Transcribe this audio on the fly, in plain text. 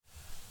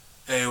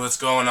Hey, what's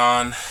going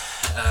on?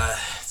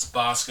 It's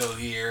Bosco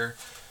here,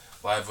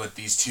 live with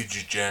these two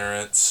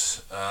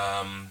degenerates.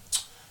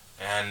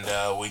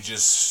 We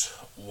just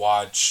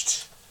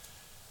watched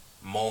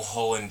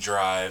Mulholland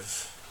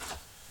Drive.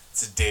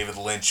 It's a David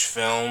Lynch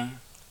film.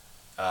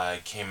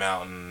 It came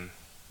out in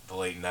the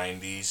late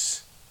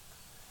 90s.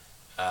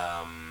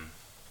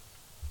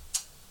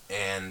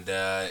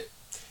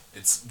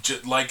 It's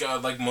just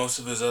like most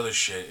of his other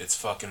shit, it's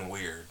fucking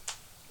weird.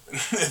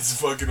 It's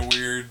fucking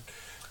weird.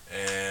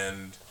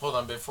 And hold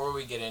on, before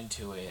we get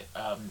into it,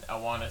 I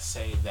want to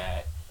say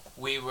that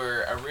we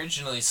were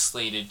originally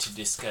slated to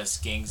discuss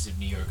Gangs of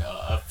New York,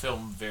 a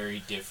film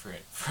very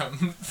different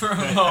from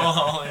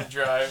Mulholland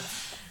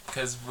Drive,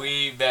 because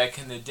we, back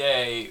in the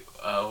day,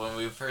 when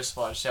we first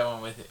watched that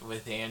one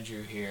with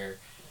Andrew here,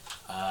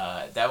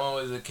 that one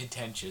was a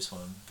contentious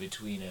one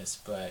between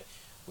us, but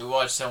we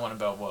watched that one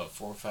about,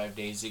 4 or 5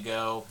 days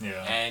ago,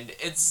 Yeah. And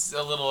it's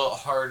a little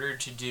harder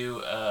to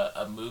do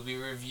a movie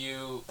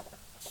review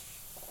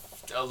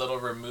a little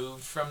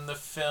removed from the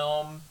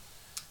film.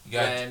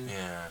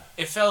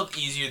 It felt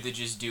easier to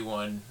just do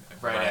one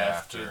right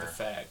after the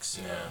fact.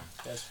 So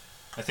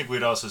I think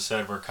we'd also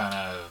said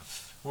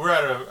we're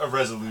at a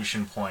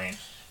resolution point.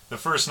 The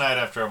first night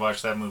after I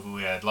watched that movie,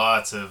 we had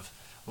lots of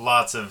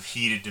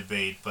heated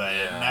debate, but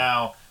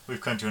now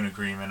we've come to an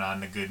agreement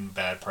on the good and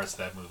bad parts of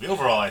that movie.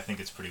 Overall, I think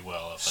it's pretty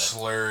well.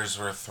 Slurs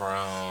were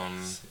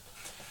thrown.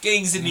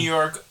 Gangs in New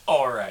York,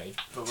 all right,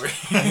 but we're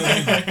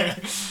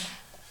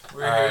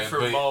here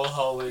for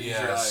Mulholland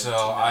Drive. So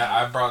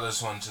I brought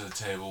this one to the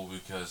table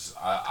because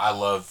I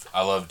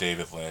love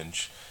David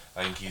Lynch.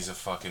 I think he's a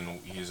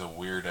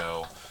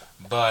weirdo,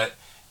 but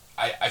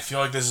I feel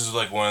like this is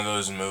like one of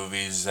those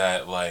movies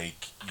that,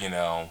 like, you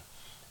know,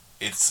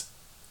 it's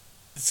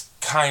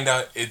kind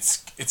of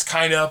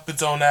up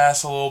its own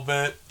ass a little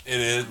bit. It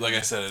is, like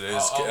I said, it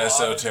is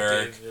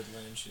esoteric.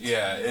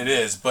 Yeah, it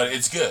is, but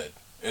it's good.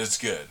 It's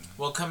good.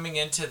 Well, coming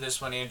into this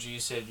one, Andrew,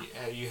 you said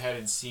you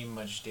hadn't seen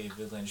much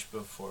David Lynch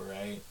before,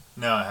 right?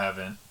 No, I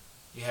haven't.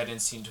 You hadn't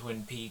seen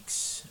Twin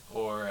Peaks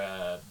or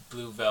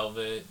Blue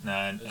Velvet?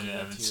 Nah,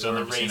 I've still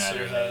never seen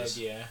either of those.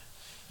 Yeah.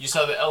 You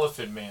saw The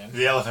Elephant Man.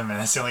 The Elephant Man,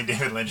 that's the only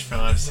David Lynch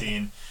film I've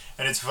seen.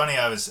 And it's funny,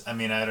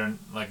 I don't,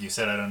 like you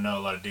said, I don't know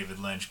a lot of David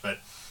Lynch, but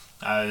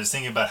I was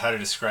thinking about how to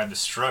describe the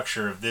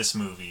structure of this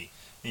movie.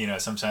 You know,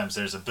 sometimes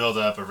there's a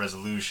build-up, a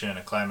resolution,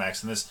 a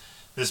climax, and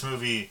this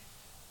movie,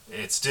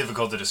 it's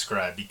difficult to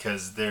describe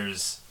because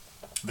there's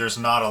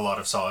not a lot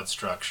of solid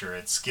structure.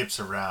 It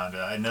skips around.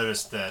 I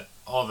noticed that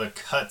all the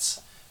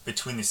cuts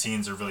between the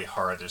scenes are really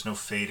hard. There's no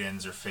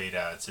fade-ins or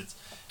fade-outs.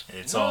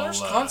 It's all there's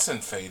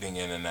constant fading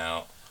in and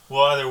out.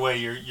 Well, either way,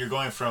 you're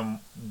going from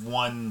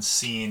one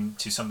scene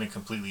to something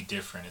completely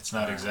different. It's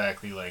not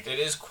exactly like it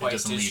is quite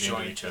doesn't lead into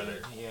disjointed. each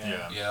other.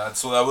 Yeah.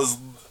 So that was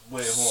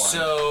hold on.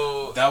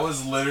 So that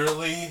was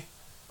literally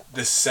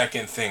the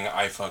second thing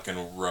I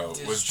fucking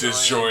wrote was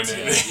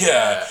disjointed.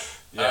 Yeah.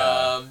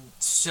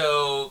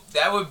 So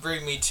that would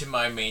bring me to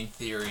my main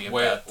theory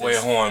about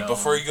this hold on. film.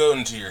 Before you go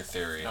into your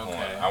theory, hold on.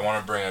 Okay. I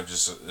want to bring up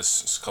just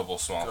a couple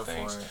small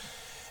things. For it.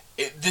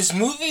 This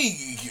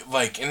movie,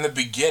 like, in the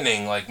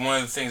beginning, like, one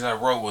of the things I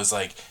wrote was,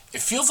 like, it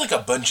feels like a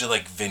bunch of,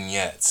 like,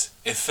 vignettes.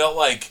 It felt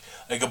like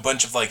a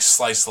bunch of, like,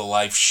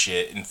 slice-of-life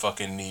shit in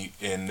fucking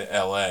in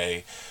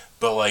L.A.,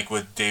 but, like,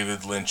 with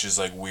David Lynch's,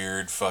 like,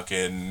 weird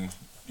fucking,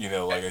 you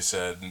know, like I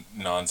said,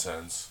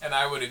 nonsense. And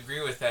I would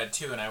agree with that,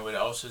 too, and I would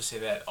also say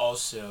that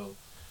also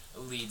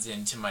leads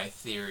into my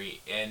theory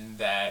in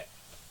that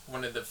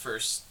one of the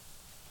first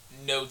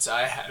notes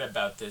I had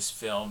about this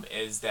film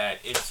is that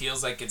it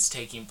feels like it's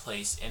taking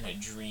place in a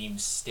dream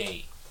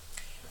state.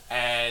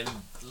 And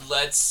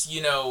let's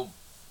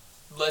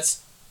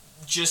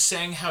just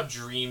saying how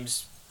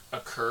dreams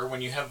occur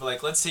when you have,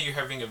 like, let's say you're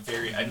having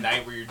a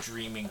night where you're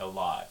dreaming a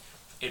lot.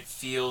 It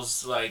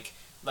feels like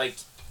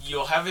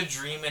you'll have a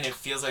dream and it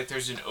feels like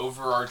there's an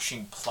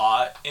overarching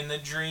plot in the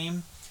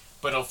dream,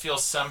 but it'll feel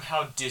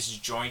somehow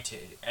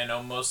disjointed and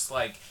almost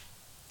like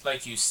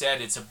you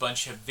said, it's a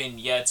bunch of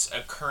vignettes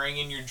occurring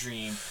in your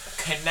dream,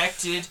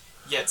 connected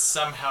yet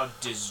somehow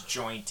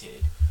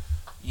disjointed.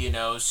 You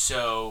know,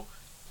 so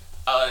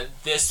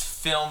this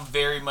film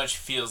very much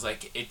feels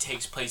like it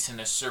takes place in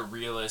a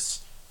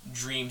surrealist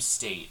dream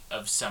state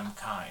of some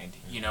kind.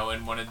 You know,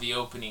 and one of the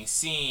opening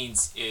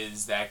scenes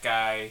is that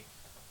guy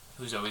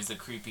who's always the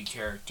creepy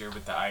character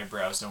with the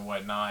eyebrows and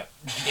whatnot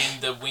in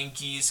the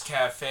Winkies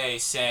Cafe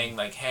saying,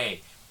 like,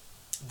 hey,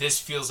 this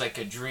feels like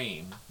a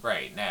dream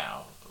right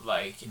now.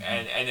 Like,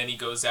 and then he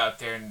goes out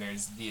there and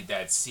there's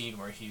that scene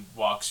where he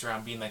walks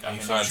around being like, I'm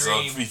in a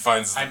dream.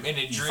 I'm in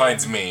a dream. He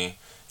finds me.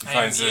 He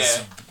finds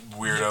this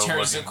weirdo. He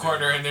turns the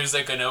corner and there's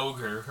like an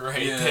ogre right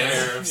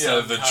there. Of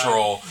some the kind.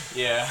 troll.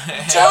 Yeah.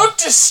 Don't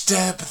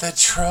disturb the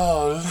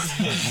troll.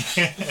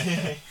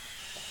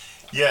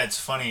 Yeah, it's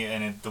funny,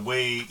 and the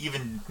way,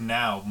 even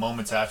now,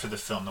 moments after the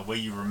film, the way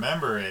you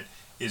remember it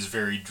is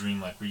very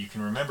dreamlike, where you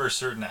can remember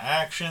certain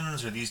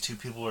actions, or these two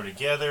people are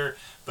together,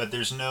 but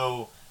there's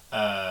no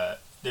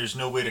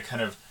way to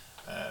kind of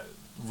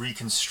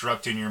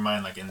reconstruct in your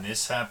mind, like, and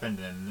this happened,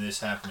 and this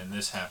happened, and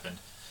this happened.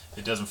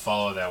 It doesn't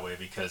follow that way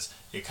because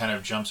it kind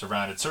of jumps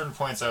around. At certain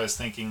points, I was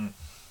thinking,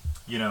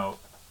 you know,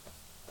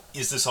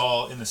 is this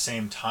all in the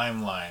same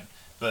timeline?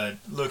 But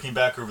looking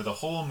back over the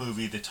whole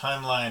movie, the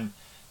timeline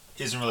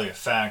isn't really a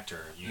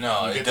factor. You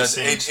it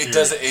doesn't.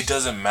 It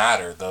doesn't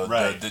matter though.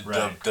 Right,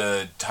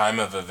 the time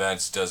of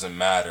events doesn't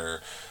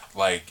matter.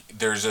 Like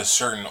there's a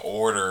certain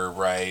order,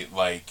 right?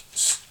 Like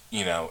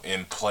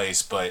in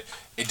place, but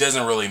it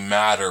doesn't really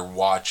matter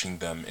watching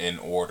them in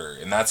order,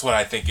 and that's what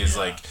I think is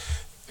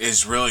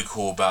is really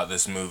cool about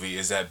this movie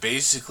is that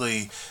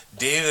basically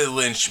David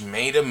Lynch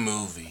made a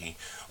movie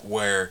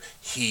where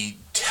he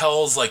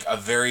tells like a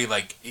very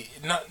like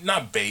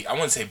I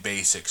wouldn't say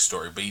basic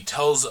story, but he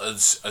tells a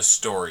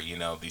story.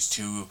 These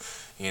two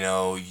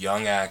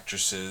young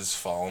actresses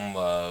fall in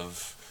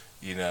love.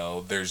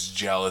 There's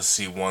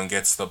jealousy. One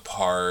gets the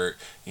part.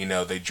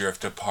 They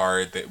drift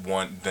apart.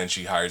 Then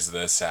she hires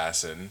the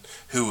assassin,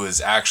 who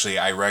was actually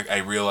I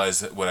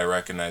realized what I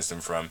recognized him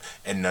from,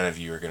 and none of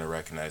you are gonna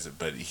recognize it,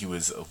 but he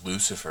was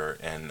Lucifer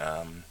and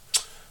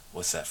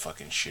what's that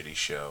fucking shitty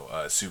show?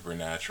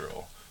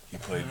 Supernatural. He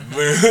played.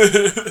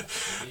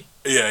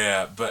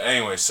 Yeah. But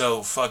anyway,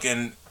 so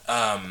fucking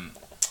I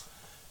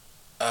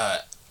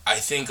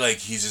think like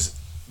he's just.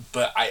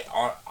 But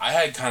I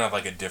had kind of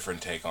like a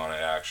different take on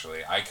it actually.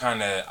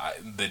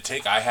 The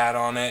take I had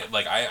on it,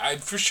 like I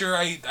for sure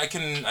I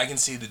can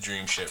see the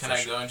dream shit. Can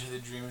I go into the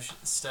dream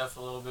stuff a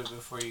little bit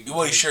before you?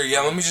 Well, sure. Yeah.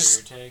 Let me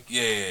just. Your take?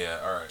 Yeah.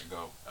 All right,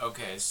 go.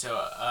 Okay, so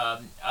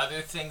other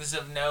things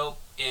of note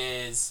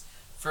is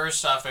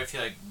first off, I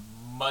feel like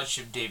much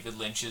of David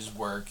Lynch's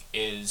work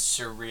is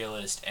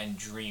surrealist and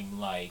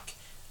dreamlike.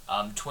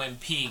 Twin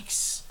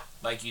Peaks.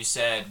 Like you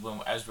said,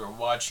 as we're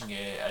watching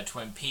it,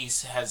 Twin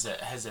Peaks has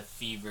a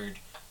fevered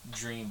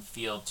dream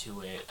feel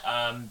to it.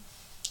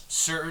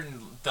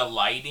 The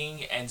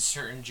lighting and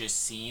certain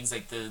just scenes,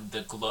 like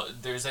the glow.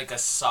 There's like a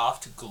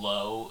soft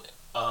glow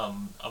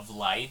of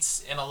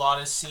lights in a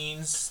lot of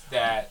scenes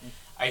that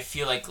I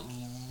feel like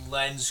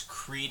lends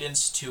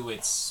credence to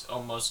its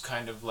almost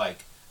kind of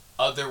like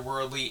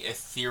otherworldly,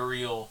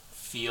 ethereal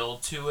feel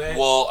to it.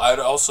 Well, I'd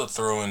also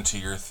throw into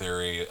your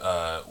theory.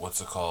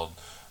 What's it called?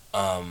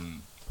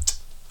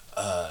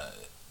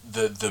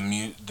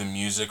 The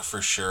music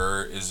for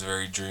sure is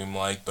very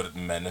dreamlike, but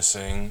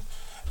menacing.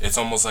 It's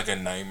almost like a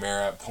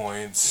nightmare at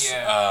points.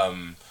 Yeah.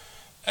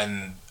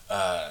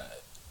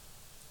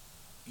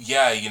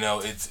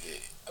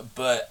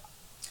 But.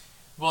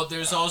 Well,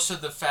 there's also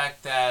the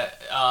fact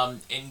that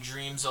in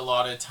dreams a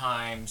lot of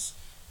times,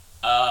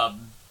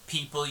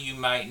 people you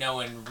might know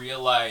in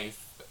real life,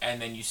 and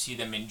then you see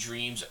them in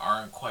dreams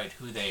aren't quite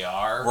who they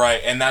are.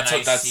 Right, and that's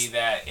what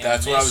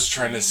I was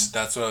trying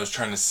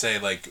to say.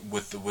 Like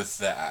with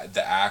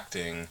the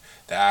acting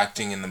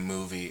in the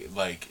movie,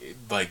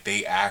 like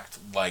they act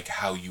like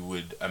how you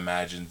would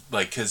imagine.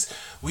 Like, because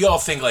we all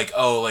think like,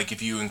 oh, like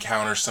if you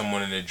encounter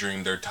someone in a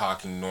dream, they're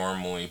talking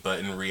normally, but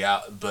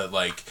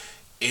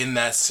in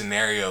that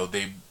scenario,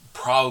 they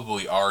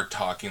probably are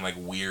talking like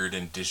weird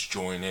and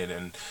disjointed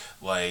and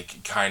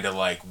like kind of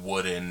like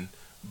wooden.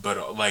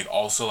 But like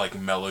also like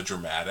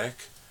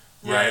melodramatic,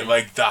 right?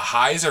 Like the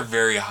highs are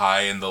very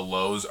high and the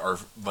lows are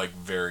like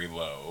very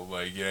low.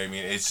 Like, you know what I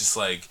mean? It's just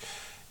like,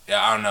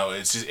 I don't know.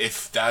 It's just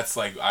if that's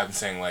like I'm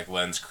saying like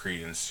lends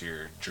credence to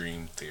your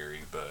dream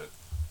theory, but.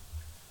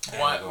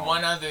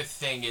 One other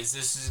thing is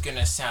this is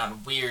gonna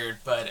sound weird,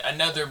 but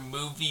another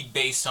movie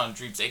based on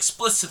dreams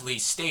explicitly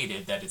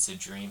stated that it's a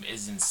dream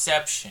is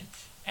Inception,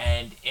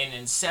 and in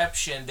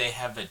Inception they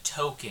have a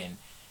token.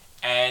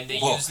 And they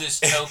use this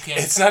token.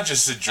 It's not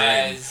just a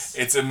dream.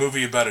 It's a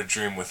movie about a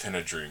dream within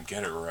a dream.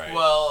 Get it right.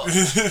 Well,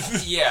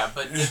 yeah,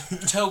 but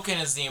the token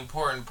is the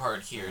important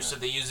part here. Yeah. So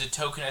they use a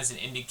token as an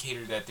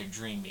indicator that they're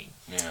dreaming.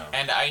 Yeah.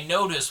 And I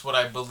noticed what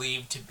I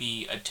believe to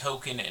be a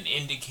token, an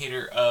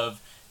indicator of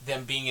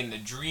them being in the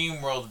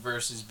dream world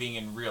versus being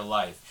in real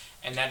life.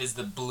 And that is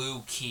the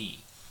blue key.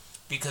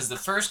 Because the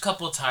first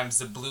couple of times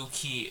the blue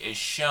key is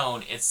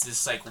shown, it's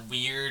this like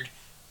weird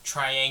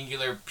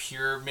triangular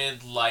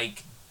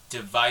pyramid-like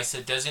device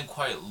that doesn't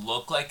quite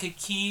look like a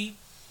key,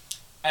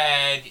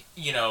 and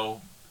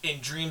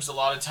in dreams a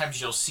lot of times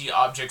you'll see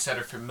objects that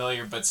are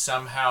familiar but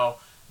somehow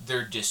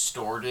they're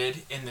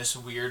distorted in this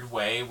weird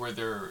way where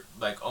they're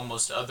like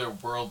almost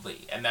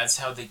otherworldly, and that's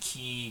how the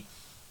key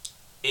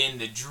in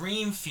the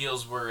dream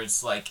feels, where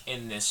it's like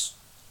in this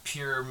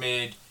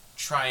pyramid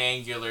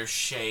triangular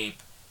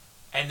shape,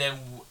 and then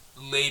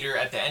later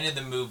at the end of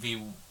the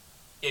movie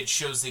it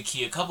shows the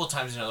key a couple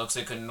times and it looks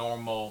like a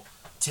normal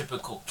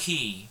typical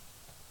key,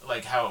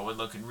 like how it would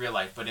look in real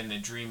life, but in the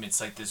dream it's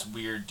like this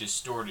weird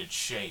distorted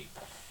shape,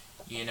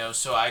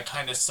 so I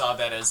kind of saw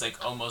that as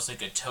like almost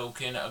like a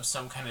token of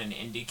some kind of an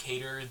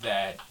indicator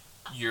that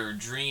you're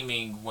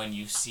dreaming when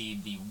you see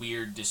the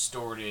weird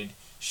distorted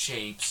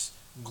shapes,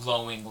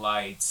 glowing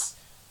lights,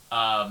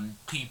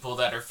 people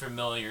that are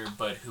familiar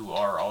but who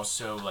are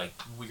also like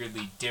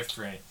weirdly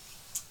different.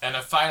 And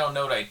a final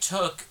note I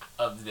took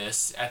of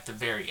this at the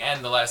very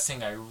end, the last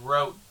thing I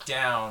wrote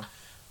down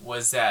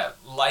was that,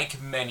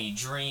 like many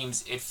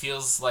dreams, it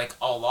feels like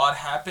a lot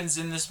happens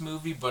in this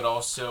movie, but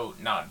also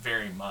not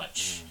very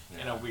much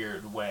in a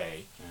weird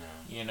way.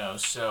 You know,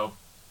 so,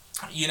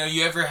 you know,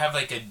 you ever have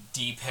like a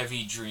deep,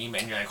 heavy dream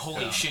and you're like,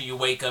 holy shit, you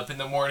wake up in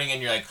the morning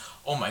and you're like,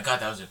 oh my god,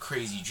 that was a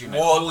crazy dream.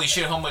 Like, holy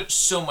shit,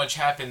 so much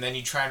happened. Then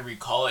you try and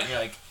recall it and you're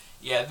like,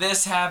 yeah,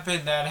 this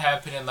happened, that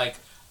happened, and like,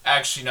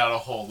 actually not a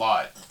whole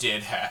lot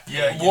did happen.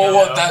 Yeah,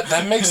 well,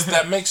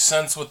 that makes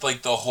sense with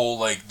like the whole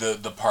like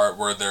the part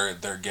where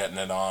they're getting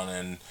it on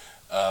and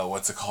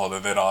what's it called,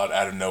 and then out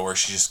of nowhere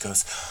she just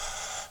goes,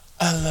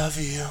 I love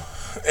you,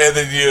 and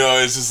then you know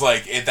it's just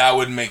like that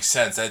would make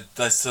sense.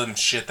 That's some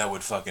shit that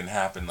would fucking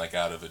happen like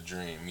out of a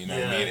dream. You know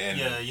what I mean? And,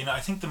 you know, I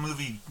think the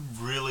movie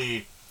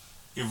really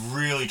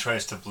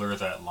tries to blur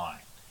that line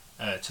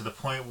to the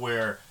point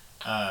where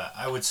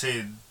I would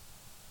say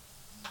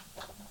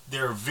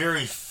there are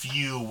very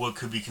few what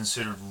could be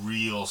considered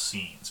real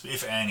scenes,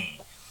 if any.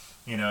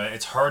 You know,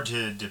 it's hard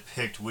to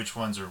depict which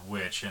ones are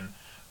which. And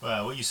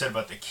what you said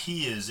about the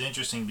key is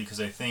interesting because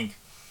I think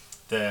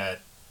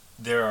that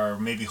there are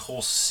maybe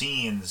whole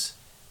scenes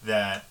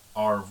that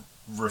are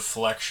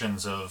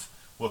reflections of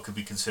what could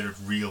be considered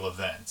real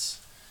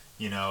events.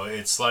 You know,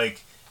 it's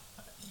like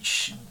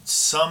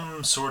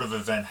some sort of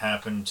event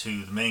happened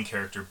to the main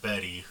character,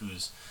 Betty,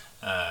 who's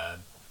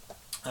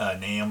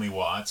Naomi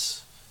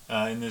Watts,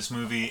 in this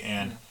movie,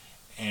 and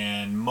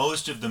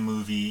most of the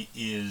movie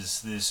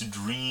is this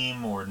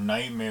dream or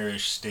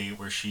nightmarish state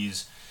where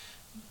she's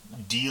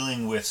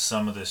dealing with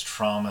some of this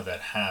trauma that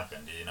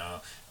happened. You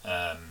know,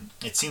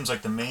 it seems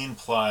like the main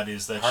plot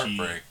is that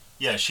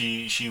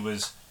she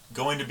was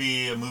going to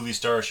be a movie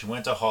star. She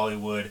went to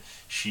Hollywood.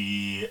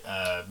 She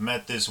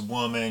met this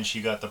woman.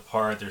 She got the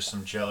part. There's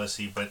some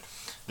jealousy, but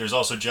there's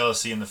also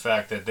jealousy in the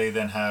fact that they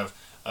then have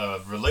a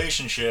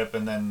relationship,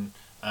 and then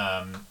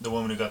the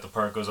woman who got the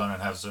part goes on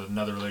and has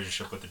another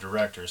relationship with the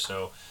director.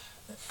 So,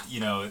 you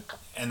know,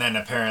 and then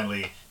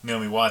apparently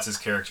Naomi Watts'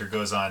 character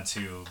goes on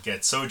to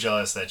get so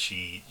jealous that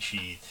she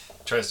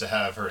tries to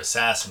have her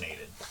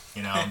assassinated.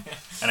 You know,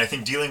 and I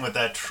think dealing with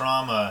that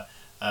trauma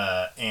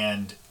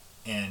and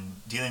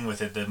dealing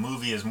with it, the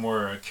movie is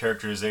more a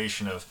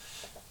characterization of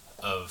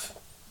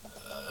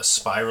a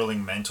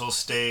spiraling mental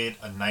state,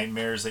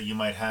 nightmares that you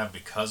might have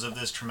because of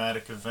this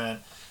traumatic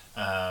event,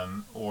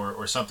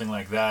 or something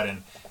like that,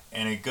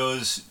 and it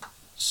goes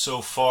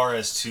so far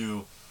as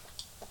to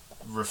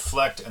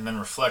reflect and then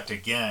reflect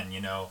again,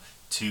 you know,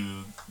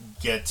 to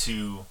get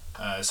to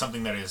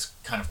something that is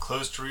kind of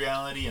close to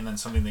reality, and then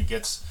something that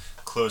gets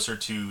closer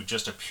to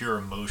just a pure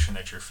emotion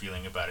that you're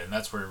feeling about it, and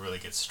that's where it really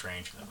gets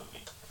strange in the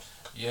movie.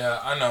 Yeah,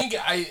 I know.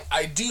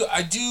 I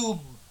do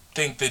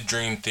think the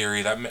dream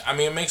theory, that I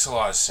mean it makes a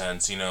lot of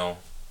sense. You know,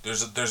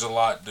 there's a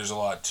lot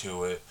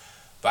to it,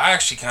 but I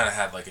actually kind of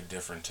had like a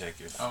different take,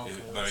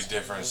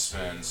 different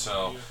spin.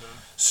 So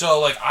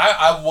like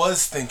I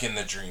was thinking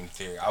the dream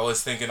theory. I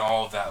was thinking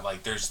all of that.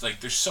 Like there's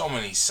so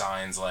many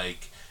signs.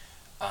 Like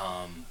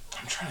I'm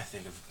trying to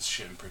think of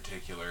shit in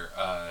particular.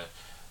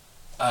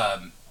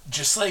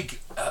 Just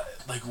like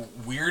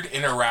weird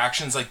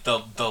interactions, like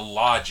the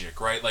logic,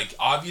 right? Like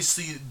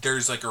obviously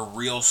there's like a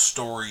real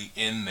story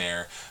in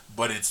there,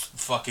 but it's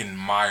fucking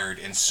mired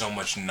in so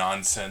much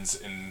nonsense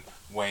and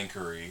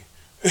wankery.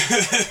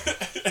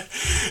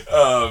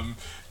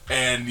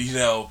 And you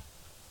know,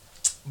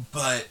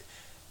 but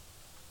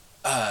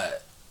I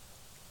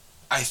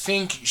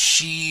think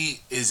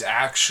she is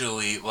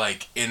actually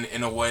like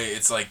in a way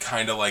it's like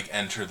kind of like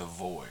Enter the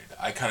Void.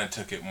 I kind of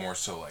took it more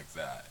so like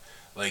that.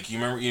 Like you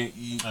remember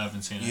you I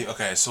haven't seen it.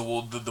 Okay, so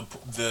well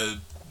the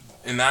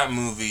in that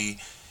movie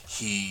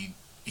he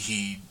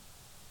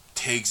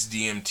takes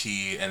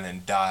DMT and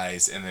then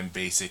dies, and then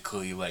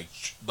basically like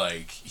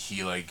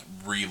he like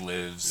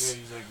relives. Yeah,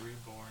 he's like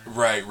reborn.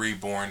 Right,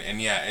 reborn, and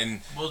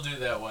and we'll do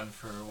that one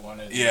for one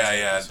of these.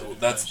 Yeah,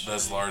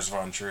 that's Lars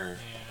von Trier.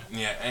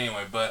 Yeah.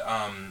 Anyway, but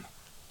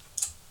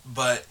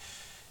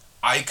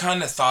I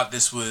kind of thought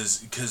this was,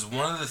 because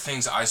one of the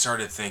things I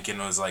started thinking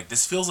was like,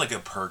 this feels like a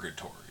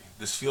purgatory.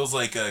 This feels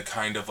like a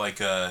kind of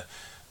like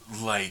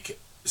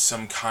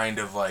some kind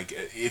of like,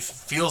 it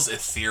feels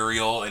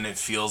ethereal, and it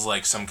feels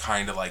like some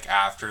kind of like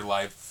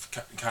afterlife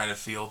kind of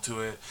feel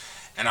to it.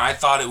 And I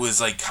thought it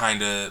was like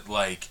kind of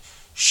like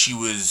she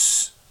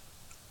was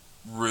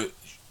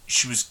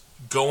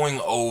going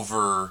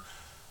over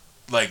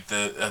like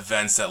the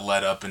events that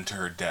led up into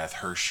her death,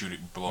 her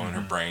blowing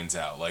her brains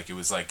out. Like it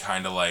was like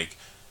kind of like,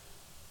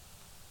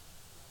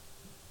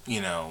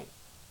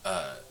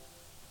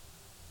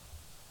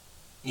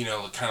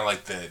 kind of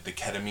like the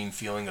ketamine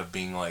feeling of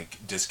being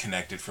like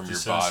disconnected from your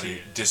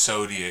body,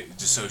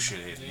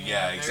 dissociated.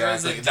 Yeah,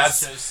 exactly.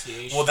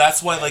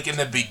 That's why like in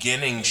the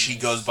beginning she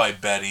goes by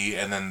Betty,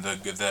 and then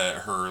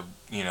her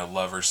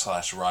lover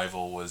 /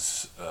 rival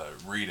was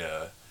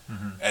Rita,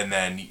 and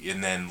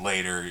then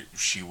later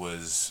she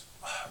was,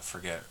 I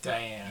forget,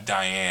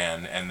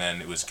 Diane, and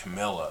then it was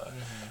Camilla,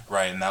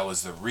 right? And that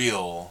was the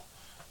real,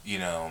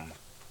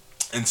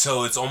 And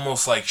so it's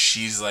almost like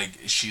she's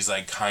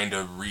kind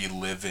of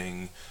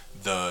reliving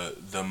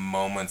the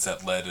moments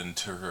that led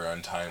into her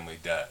untimely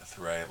death,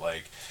 right?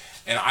 Like,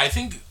 and I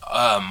think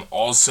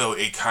also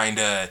it kind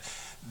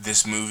of,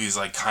 this movie is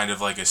like kind of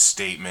like a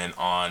statement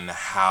on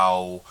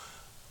how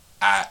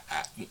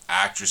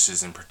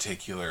actresses in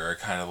particular are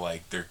kind of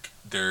like they're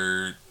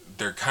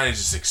kind of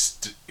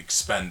just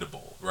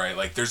expendable, right?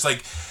 Like there's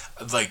like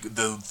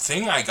the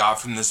thing I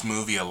got from this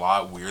movie a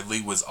lot,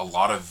 weirdly, was a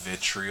lot of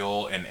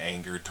vitriol and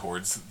anger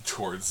towards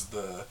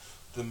the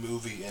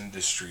movie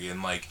industry.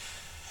 And like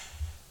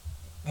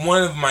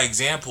one of my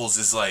examples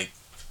is like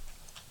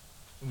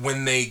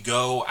when they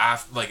go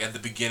after, like at the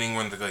beginning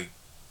when they're like,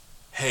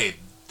 hey,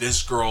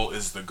 this girl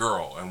is the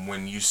girl, and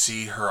when you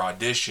see her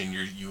audition,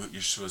 you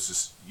should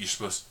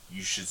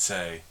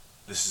say,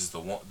 this is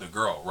the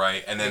girl,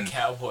 right? And then the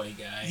cowboy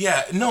guy.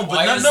 Yeah, no, but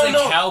why no, is no, the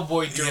no.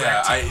 cowboy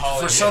directing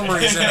Hollywood? For some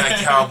reason, that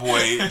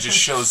cowboy just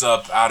shows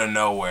up out of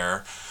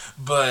nowhere.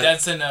 But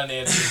that's an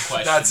unanswered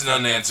question. That's an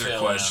unanswered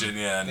question.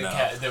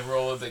 Yeah, the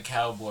role of the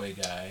cowboy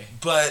guy.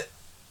 But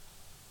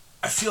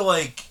I feel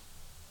like,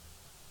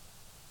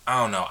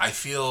 I don't know. I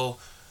feel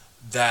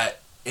that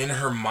in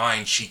her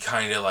mind, she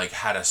kind of like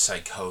had a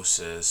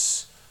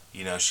psychosis.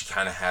 You know, she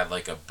kind of had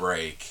like a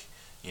break.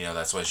 You know,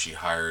 that's why she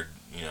hired,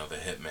 you know, the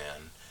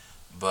hitman.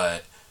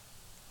 But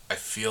I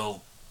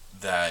feel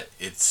that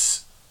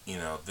it's, you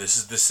know,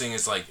 this thing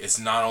is like, it's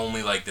not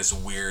only like this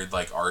weird,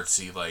 like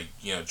artsy, like,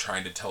 you know,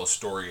 trying to tell a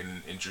story in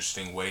an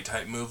interesting way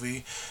type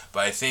movie,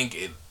 but I think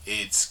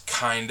it's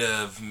kind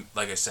of,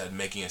 like I said,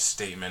 making a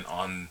statement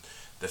on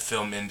the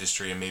film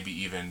industry and maybe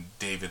even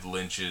David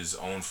Lynch's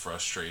own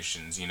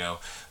frustrations, you know,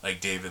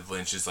 like David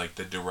Lynch is like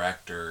the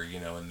director, you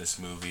know, in this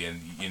movie,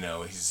 and, you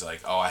know, he's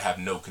like, oh, I have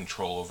no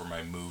control over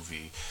my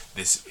movie,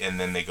 and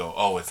then they go,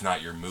 oh, it's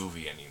not your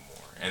movie anymore.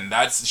 And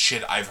that's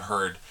shit I've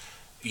heard,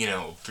 you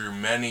know, through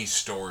many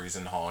stories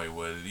in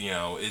Hollywood. You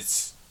know,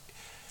 it's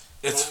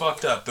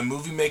fucked up. The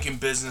movie making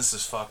business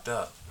is fucked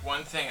up.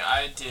 One thing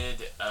I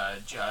did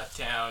jot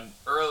down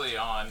early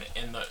on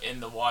in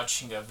the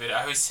watching of it,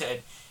 I always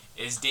said,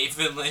 is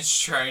David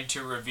Lynch trying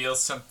to reveal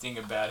something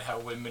about how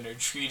women are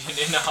treated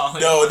in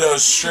Hollywood? No,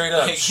 straight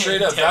up,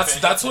 straight up.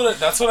 That's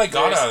what I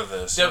got out of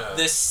this.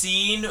 The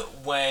scene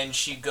when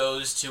she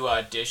goes to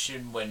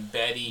audition, when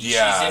Betty, she's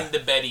in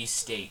the Betty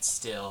state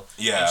still,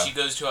 and she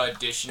goes to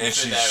audition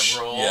for that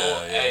role,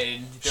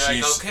 and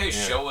they're like, okay,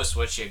 show us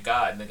what you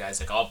got, and the guy's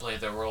like, I'll play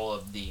the role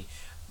of the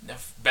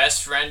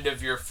best friend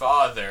of your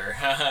father,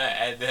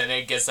 and then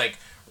it gets like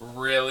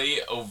really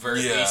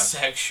overtly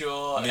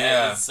sexual, and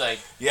it's like,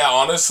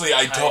 honestly,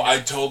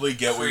 I totally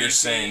get what you're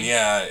saying.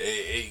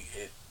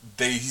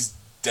 He's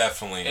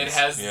definitely, it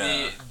has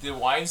the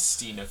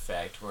Weinstein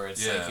effect, where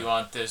it's like, you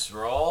want this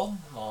role,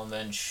 well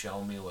then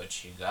show me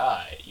what you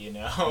got, you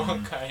know.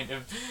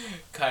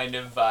 kind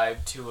of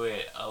vibe to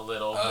it a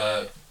little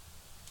bit.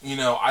 You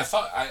know, I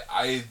thought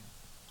he's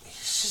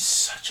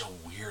just such a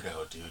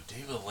weirdo, dude.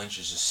 David Lynch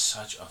is just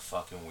such a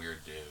fucking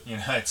weird dude. You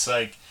know, it's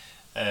like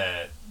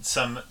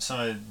some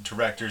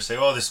directors say,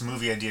 "Oh, this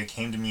movie idea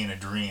came to me in a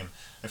dream."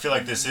 I feel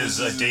like this is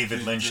a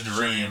David Lynch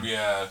dream.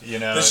 Yeah, you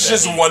know, this is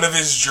just one of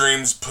his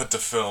dreams put to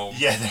film.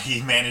 Yeah, that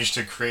he managed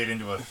to create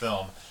into a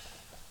film.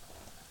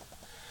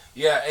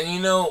 Yeah, and you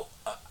know,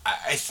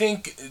 I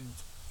think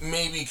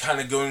maybe kind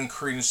of going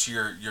credence to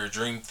your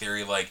dream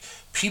theory, like,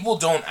 people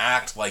don't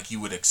act like you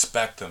would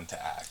expect them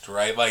to act,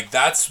 right? Like,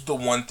 that's the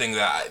one thing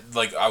that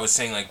I was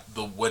saying, like,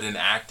 the what in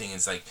acting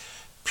is like,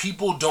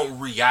 people don't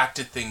react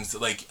to things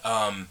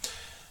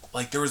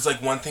like there was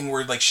like one thing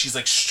where like she's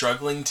like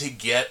struggling to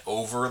get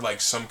over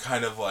like some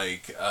kind of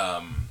like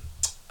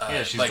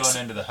she's like, going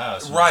into the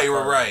house,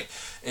 right,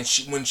 and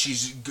when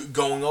she's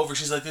going over,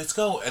 she's like, let's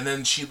go, and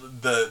then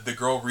the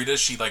girl Rita,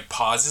 she like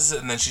pauses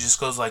and then she just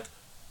goes like,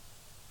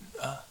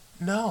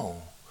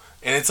 no,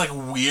 and it's like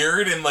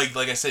weird and like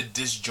I said,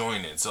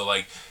 disjointed. So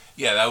like,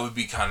 yeah, that would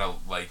be kind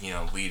of like, you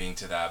know, leading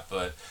to that.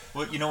 But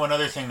well, you know, one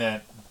other thing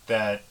that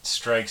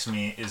strikes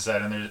me is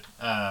that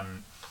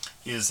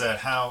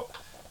how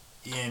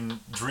in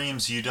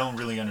dreams you don't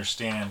really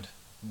understand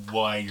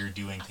why you're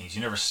doing things.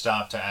 You never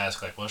stop to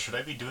ask, like, well, should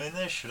I be doing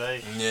this? Should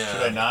I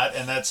not?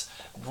 And that's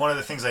one of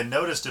the things I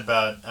noticed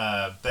about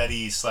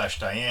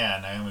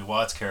Betty/Diane, Naomi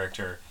Watts'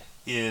 character,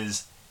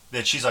 is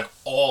that she's like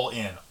all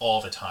in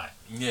all the time.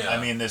 Yeah. I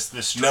mean, this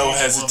strange no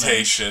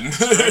hesitation.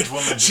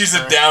 Woman she's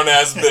a down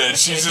ass bitch.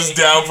 She's just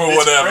down for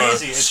whatever.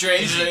 Crazy. It's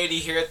strange crazy. Lady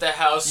here at the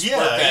house. We're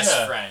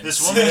best friends.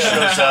 This woman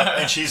shows up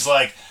and she's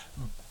like,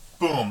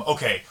 boom,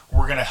 okay,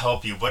 we're going to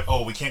help you, but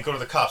we can't go to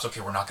the cops.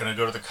 Okay, we're not going to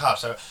go to the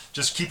cops.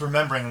 Just keep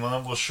remembering,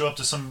 we'll show up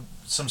to some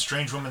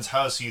strange woman's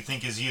house who you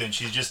think is you, and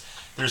she's just,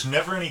 there's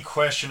never any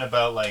question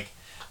about like,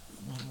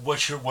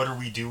 what are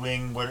we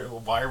doing?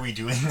 Why are we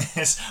doing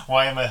this?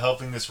 Why am I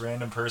helping this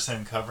random person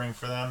and covering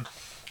for them?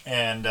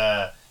 And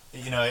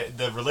you know,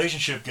 the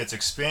relationship gets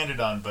expanded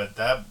on, but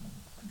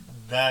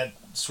that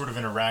sort of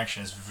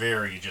interaction is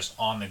very just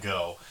on the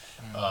go.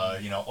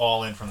 You know,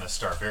 all in from the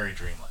start, very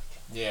dreamlike.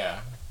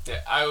 Yeah,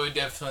 I would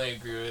definitely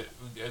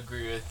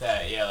agree with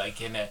that. Yeah, like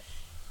in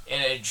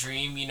in a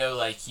dream, you know,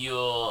 like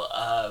you'll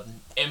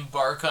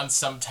embark on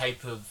some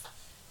type of,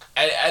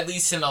 at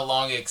least in a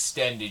long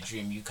extended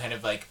dream, you kind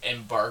of like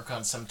embark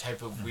on some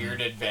type of weird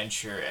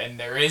adventure, and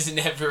there is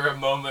never a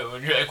moment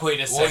when you're like, wait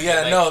a second. Well,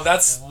 yeah, like, no,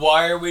 that's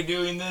why are we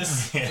doing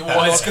this? Yeah.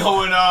 What's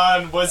going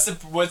on? What's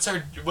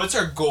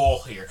our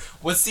goal here?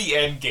 What's the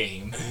end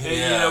game? You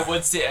know,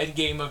 what's the end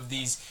game of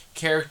these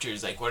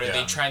characters? Like, what are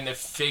they trying to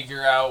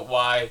figure out?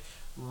 Why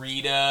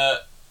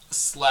Rita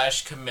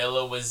 /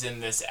 Camilla was in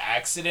this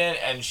accident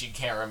and she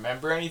can't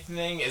remember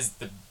anything? Is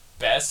the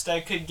best I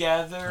could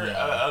gather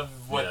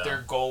of what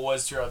their goal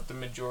was throughout the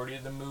majority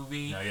of the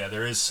movie. No, yeah,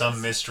 there is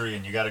some mystery,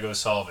 and you got to go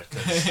solve it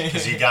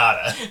because you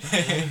gotta,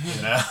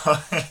 you know.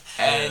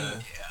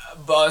 And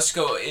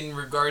Bosco, in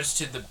regards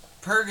to the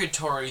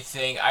purgatory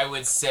thing, I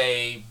would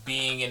say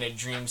being in a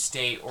dream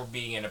state or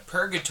being in a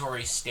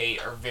purgatory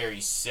state are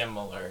very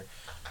similar.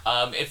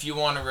 If you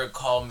want to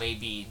recall,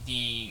 maybe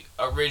the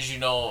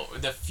original,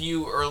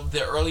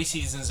 the early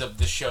seasons of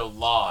the show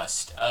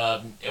Lost,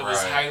 it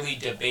was highly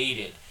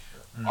debated.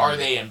 Are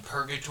they in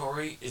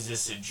purgatory? Is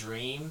this a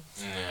dream?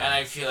 And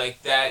I feel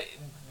like that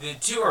the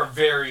two are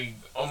very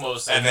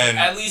almost. And then,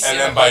 at least and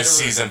then by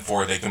season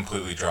 4, they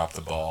completely dropped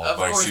the ball. Of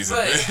by course, season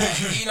but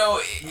 3. you know,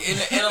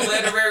 in a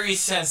literary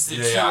sense, the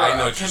two I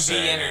know are, what can you're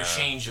saying, be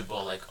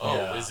interchangeable. Like,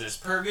 is this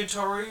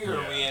purgatory? Or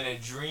are we in a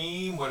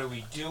dream? What are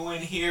we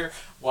doing here?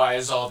 Why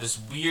is all this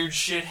weird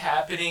shit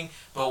happening?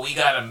 But we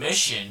got a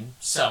mission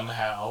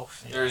somehow.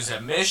 There's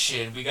a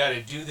mission. We got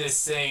to do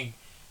this thing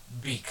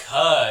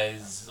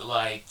because,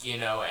 like, you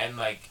know, and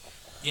like,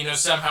 you know,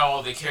 somehow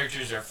all the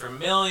characters are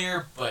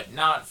familiar but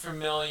not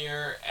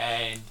familiar,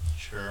 and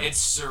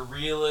it's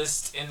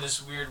surrealist in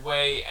this weird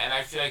way, and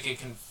I feel like it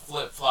can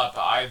flip-flop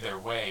either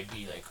way.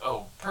 Be like,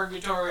 oh,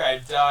 purgatory, I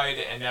died,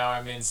 and now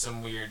I'm in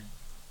some weird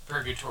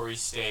purgatory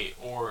state,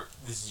 or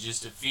this is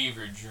just a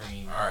fever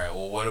dream. Alright,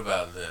 well, what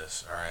about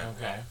this? Alright.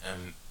 Okay.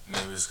 And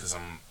maybe it's because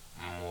I'm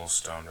a little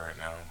stoned right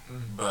now.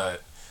 Mm-hmm.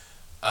 But,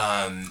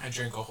 I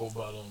drank a whole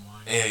bottle of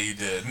wine. Yeah, you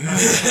did.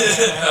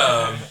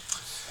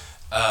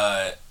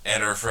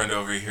 And our friend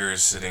over here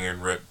is sitting in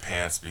ripped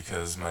pants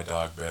because my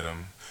dog bit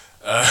him.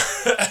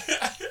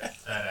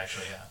 That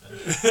actually happened.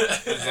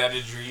 Is that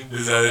a dream?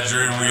 Is that a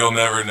dream? We'll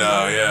never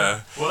know.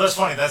 Yeah. Well, that's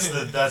funny.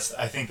 That's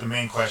I think the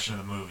main question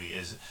of the movie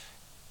is: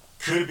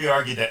 could it be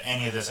argued that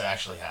any of this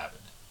actually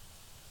happened?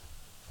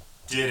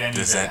 Did any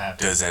of that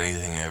happen? Does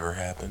anything ever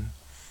happen?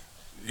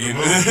 The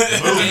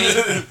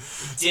movie.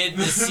 Did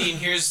the scene?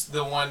 Here's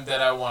the one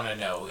that I want to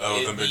know.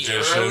 Oh, the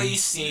magician. The early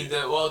scene.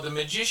 The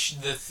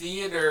magician, the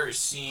theater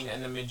scene,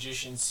 and the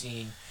magician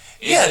scene.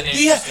 Yeah.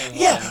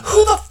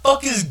 Who the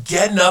fuck is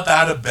getting up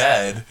out of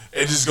bed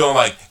and just going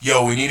like,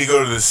 "Yo, we need to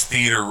go to this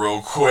theater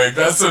real quick"?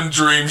 That's some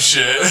dream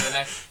shit.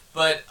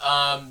 But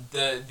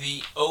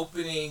the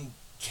opening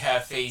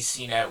cafe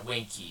scene at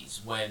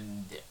Winky's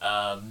when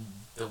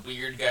the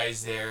weird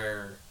guy's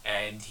there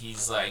and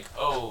he's like,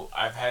 "Oh,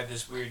 I've had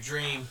this weird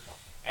dream,"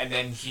 and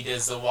then he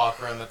does the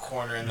walk around the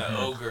corner and the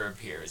ogre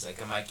appears.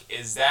 Like, I'm like,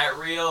 is that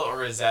real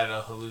or is that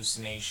a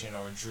hallucination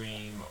or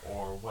dream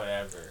or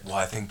whatever? Well,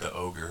 I think the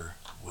ogre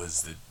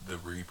was the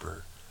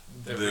Reaper.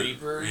 The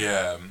Reaper?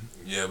 Yeah,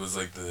 it was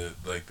like the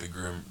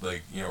grim,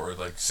 like, you know, or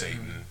like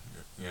Satan,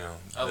 you know.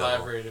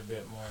 Elaborate a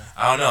bit more.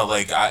 I don't know,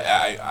 like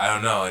I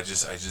don't know. I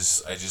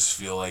just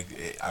feel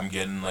like I'm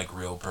getting like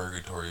real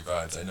purgatory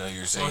vibes. I know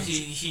you're saying. Well,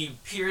 he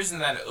appears in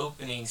that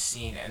opening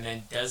scene and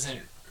then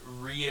doesn't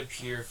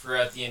reappear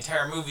throughout the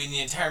entire movie. In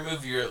the entire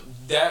movie,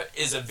 that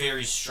is a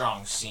very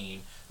strong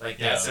scene. Like,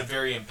 that's a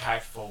very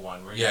impactful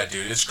one. Where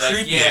dude, it's like,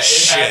 creepy as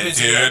shit,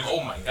 dude. Like,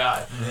 oh my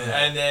god!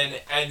 Yeah.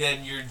 And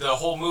then you're the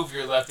whole movie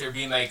you're left there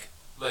being like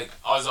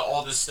as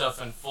all this stuff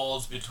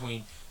unfolds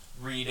between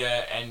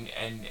Rita and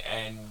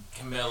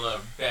Camilla,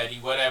 Betty,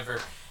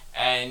 whatever,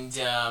 and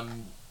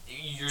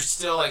you're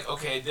still like,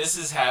 okay, this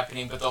is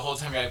happening, but the whole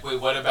time you're like, wait,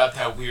 what about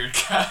that weird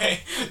guy,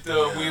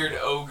 the weird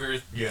ogre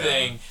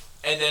thing?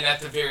 And then at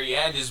the very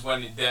end is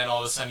when then all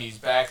of a sudden he's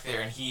back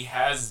there and he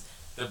has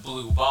the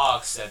blue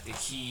box that the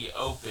key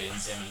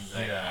opens, and he's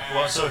like,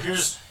 Well, so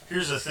here's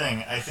the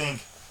thing. I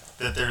think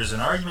that there's an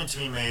argument to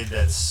be made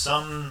that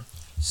some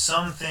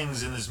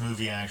things in this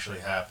movie actually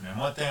happen. And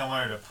one thing I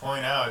wanted to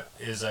point out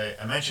is I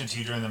mentioned to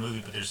you during the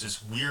movie, but there's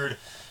this weird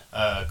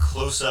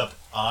close-up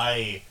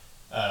eye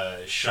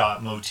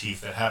shot motif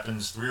that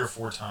happens 3 or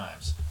 4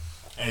 times,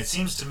 and it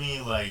seems to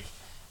me like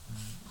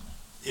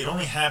it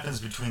only happens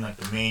between like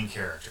the main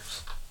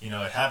characters. You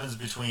know, it happens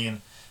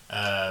between.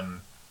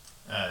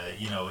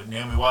 You know,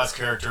 Naomi Watts'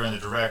 character and the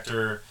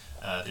director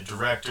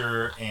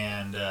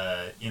and,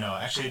 you know,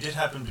 actually it did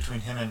happen between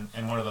him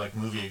and one of the, like,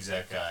 movie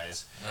exec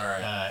guys.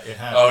 Alright. It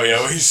happens, oh,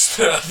 yeah, we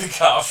spit out the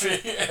coffee.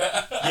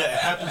 Yeah, it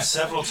happens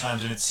several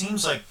times, and it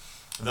seems like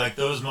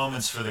those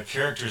moments for the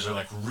characters are,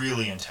 like,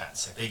 really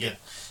intense. Like,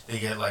 they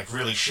get like,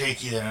 really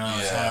shaky, they don't know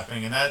what's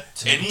happening, and that,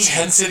 to me...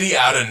 Intensity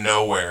out of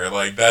nowhere,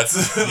 like,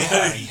 that's...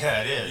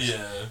 yeah, it is.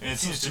 Yeah. And it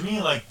seems to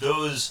me like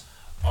those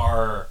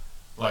are...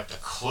 like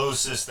the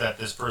closest that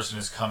this person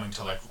is coming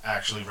to like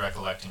actually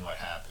recollecting what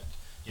happened.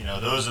 You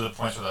know, those are the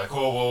points where they're like,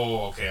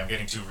 whoa, okay, I'm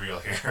getting too real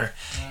here,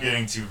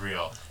 getting too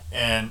real,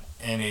 and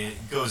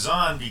it goes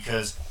on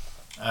because,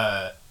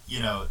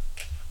 you know,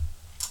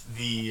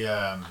 the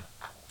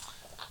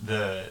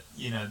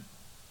you know,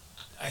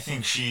 I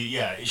think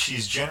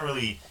she's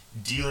generally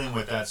dealing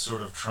with that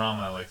sort of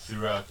trauma like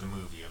throughout the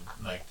movie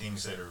of like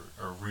things that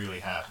are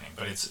really happening,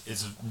 but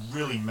it's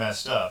really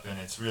messed up and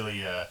it's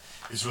really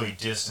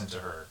distant to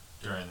her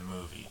during the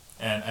movie,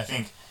 and I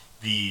think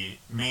the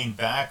main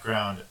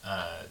background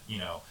you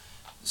know,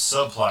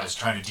 subplot is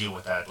trying to deal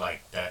with that,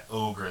 like that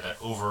ogre, that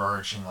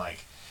overarching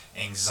like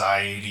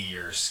anxiety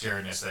or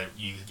scaredness that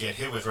you get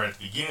hit with right at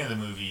the beginning of the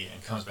movie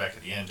and comes back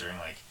at the end during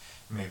like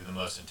maybe the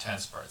most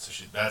intense part.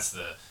 So that's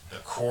the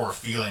core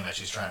feeling that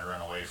she's trying to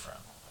run away from.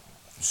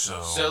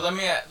 So let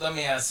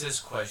me ask this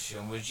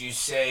question: would you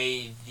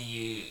say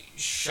the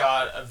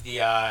shot of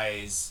the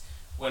eyes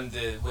when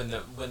the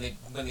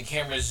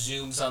camera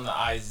zooms on the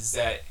eyes, is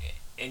that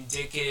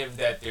indicative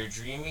that they're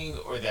dreaming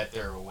or that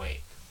they're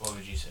awake? What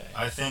would you say?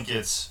 I think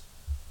it's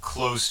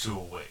close to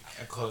awake.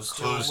 Close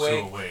to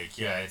awake.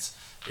 Yeah,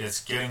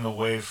 it's getting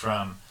away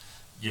from,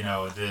 you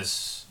know,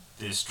 this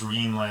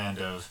dreamland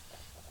of,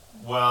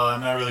 well,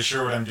 I'm not really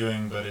sure what I'm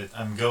doing, but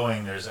I'm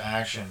going. There's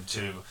action,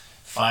 to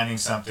finding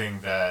something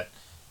that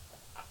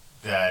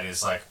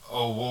is like,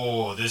 oh,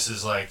 whoa, this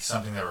is like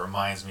something that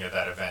reminds me of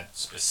that event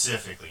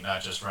specifically,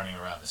 not just running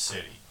around the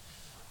city,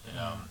 you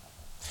know.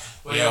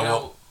 Well, yeah, you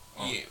know,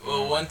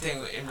 well, one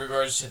thing in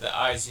regards to the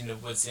eyes, you know,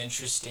 what's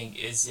interesting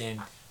is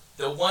in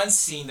the one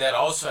scene that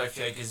also I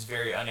feel like is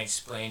very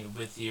unexplained,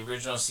 with the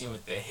original scene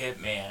with the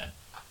hitman,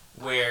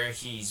 where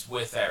he's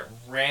with that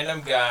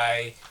random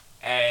guy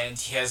and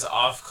he has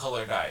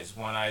off-colored eyes.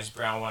 One eye's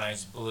brown, one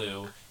eye's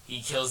blue.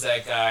 He kills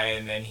that guy,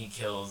 and then he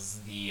kills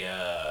the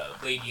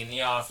lady in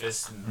the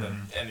office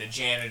and the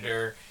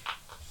janitor.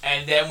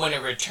 And then when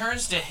it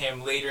returns to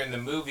him later in the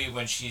movie,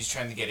 when she's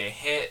trying to get a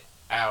hit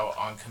out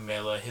on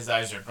Camilla, his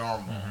eyes are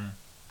normal.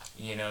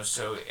 You know,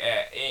 so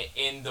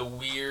in the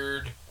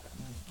weird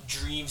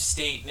dream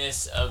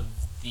stateness of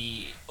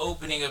the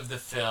opening of the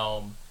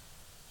film,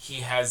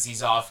 he has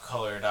these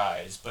off-colored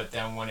eyes. But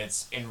then when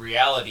it's in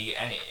reality,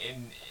 and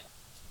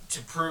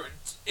to prove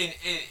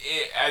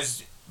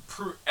as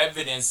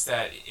evidence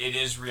that it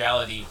is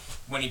reality,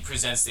 when he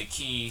presents the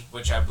key,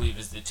 which I believe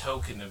is the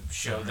token to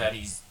show that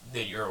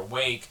you're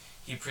awake,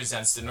 he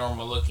presents the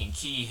normal looking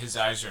key, his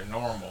eyes are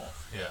normal.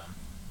 Yeah.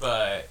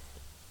 But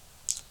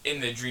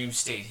in the dream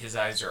state, his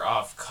eyes are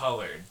off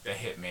colored, the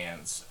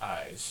hitman's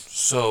eyes.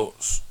 So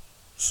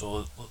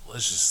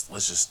let's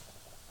just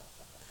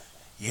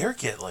you ever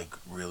get like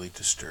really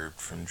disturbed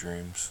from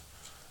dreams?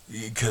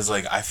 Because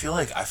like I feel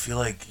like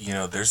you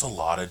know, there's a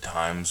lot of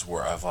times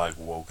where I've like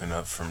woken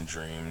up from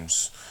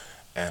dreams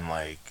and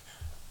like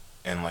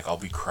I'll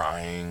be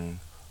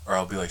crying or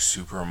I'll be like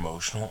super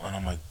emotional and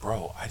I'm like,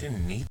 bro, I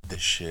didn't need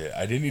this shit.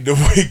 I didn't need to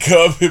wake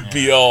up and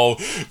be all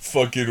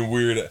fucking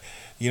weird.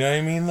 You know what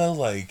I mean though?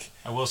 Like,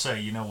 I will say,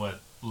 you know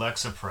what,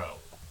 Lexapro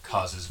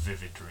causes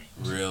vivid dreams.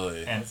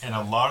 Really? And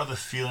a lot of the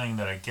feeling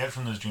that I get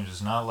from those dreams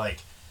is not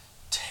like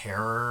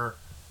terror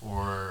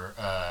or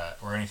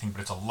anything,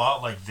 but it's a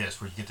lot like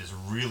this, where you get this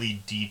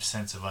really deep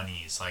sense of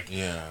unease. Like,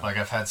 like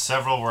I've had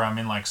several where I'm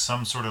in like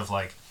some sort of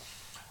like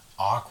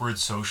awkward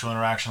social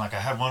interaction. Like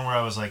I had one where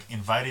I was like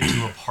invited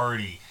to a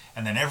party,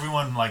 and then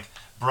everyone like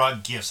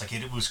brought gifts. Like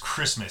it was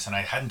Christmas, and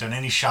I hadn't done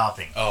any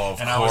shopping. Oh, of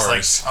and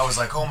course. I was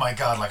like, oh my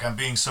god, like I'm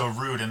being so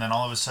rude. And then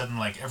all of a sudden,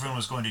 like everyone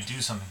was going to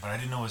do something, but I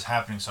didn't know what was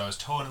happening, so I was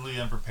totally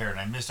unprepared,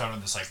 and I missed out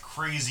on this like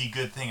crazy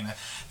good thing, and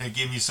that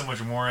gave me so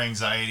much more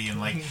anxiety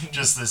and like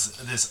just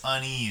this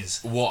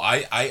unease. Well,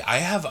 I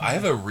have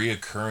a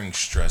reoccurring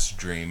stress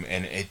dream,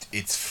 and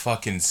it's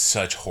fucking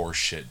such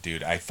horseshit,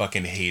 dude. I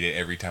fucking hate it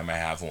every time I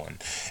have one.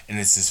 And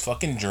it's this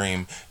fucking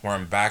dream where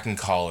I'm back in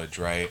college,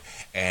 right?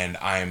 And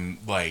I'm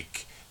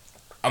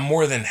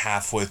more than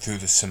halfway through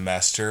the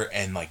semester,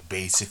 and like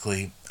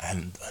basically I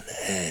haven't done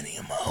any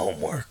of my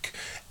homework,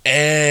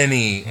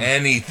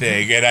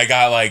 anything, and I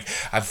got like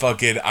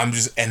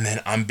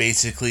I'm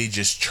basically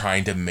just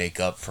trying to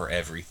make up for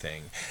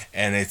everything,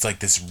 and it's like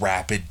this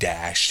rapid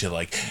dash to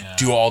like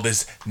do all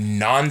this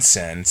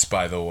nonsense,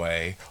 by the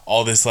way,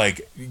 all this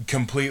like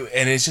complete,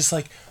 and it's just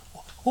like,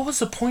 what was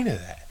the point of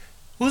that?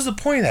 What was the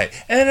point of that?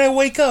 And then I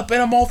wake up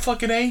and I'm all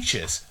fucking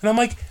anxious, and I'm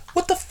like,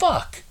 what the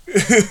fuck?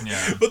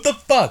 What the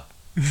fuck?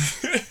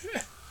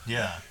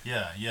 Yeah,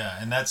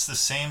 and that's the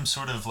same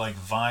sort of like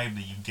vibe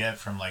that you get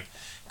from like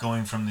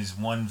going from this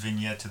one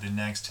vignette to the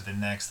next,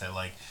 that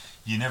like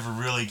you never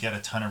really get a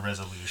ton of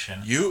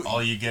resolution.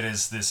 All you get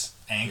is this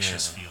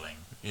anxious feeling.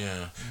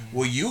 Yeah.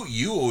 Well,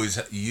 you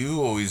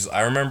always.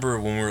 I remember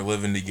when we were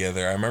living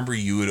together. I remember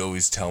you would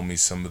always tell me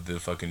some of the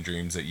fucking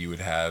dreams that you would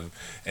have,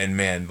 and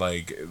man,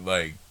 like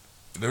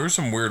there were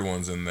some weird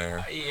ones in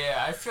there.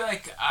 Yeah, I feel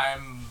like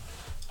I'm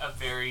a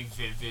very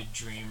vivid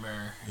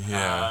dreamer.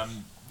 Yeah.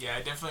 Yeah,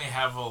 I definitely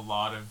have a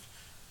lot of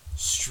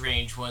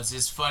strange ones.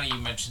 It's funny you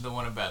mentioned the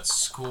one about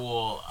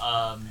school.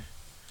 I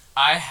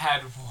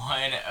had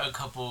one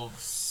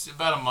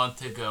about a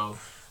month ago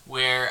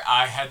where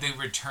I had to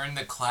return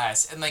the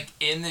class, and like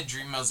in the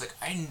dream I was like,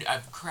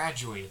 I've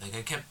graduated. Like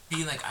I kept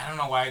being like, I don't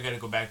know why I gotta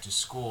go back to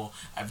school.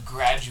 I've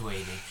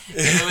graduated. And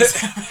it was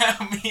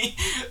about me.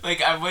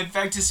 Like I went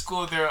back to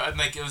school there, and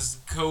like it was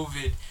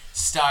COVID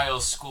style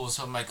school,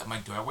 so I'm like,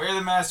 do I wear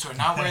the mask? Do I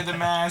not wear the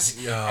mask?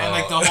 And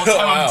like the whole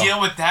time I'm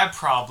dealing with that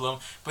problem.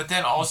 But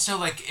then also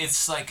like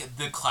it's like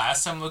the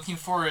class I'm looking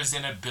for is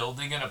in a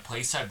building in a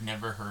place I've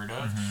never heard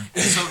of,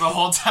 and so the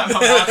whole time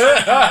I'm walking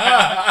around,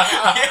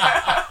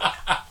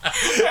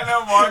 and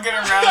I'm walking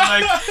around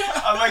like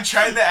I'm like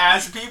trying to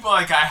ask people,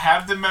 like I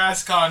have the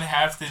mask on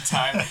half the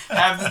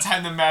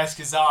time the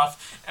mask is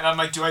off, and I'm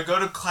like, do I go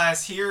to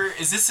class here?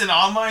 Is this an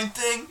online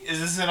thing?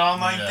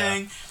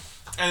 Thing?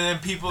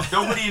 And then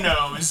nobody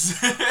knows.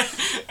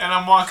 And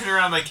I'm walking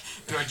around like,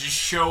 do I just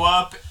show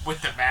up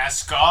with the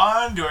mask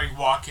on? Do I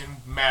walk in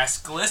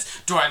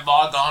maskless? Do I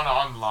log on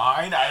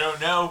online? I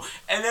don't know.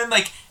 And then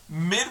like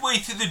midway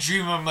through the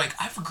dream, I'm like,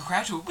 I've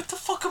graduated. What the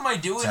fuck am I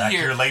doing Zach,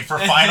 here? you're late for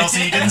finals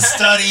and you didn't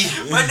study.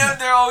 But no,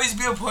 there'll always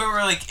be a point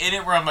where like in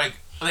it where I'm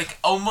like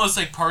almost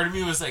like part of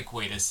me was like,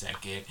 wait a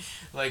second.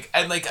 Like,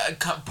 and like a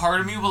part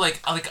of me will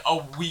like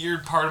a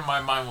weird part of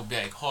my mind will be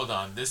like, hold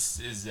on,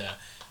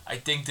 I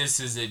think this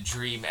is a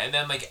dream. And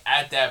then like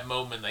at that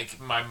moment,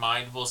 like my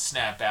mind will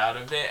snap out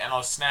of it, and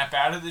I'll snap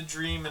out of the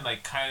dream and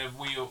like kind of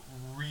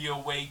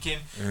reawaken.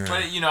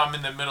 But I'm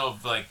in the middle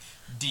of like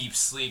deep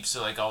sleep,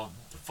 so like I'll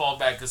fall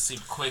back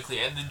asleep quickly,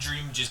 and the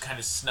dream just kind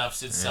of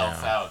snuffs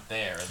itself out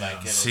there.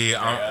 Like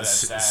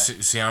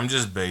I'm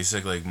just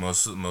basic. Like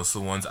most of the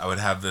ones, I would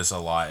have this a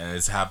lot, and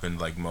it's happened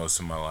like most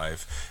of my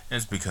life, and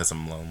it's because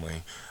I'm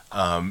lonely.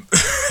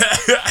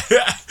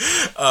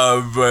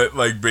 But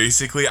like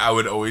basically I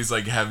would always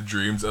like have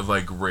dreams of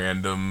like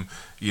random,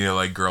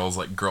 like girls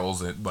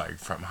in, like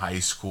from high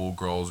school,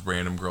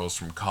 random girls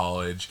from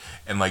college,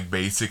 and like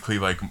basically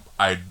like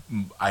I'd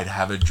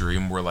have a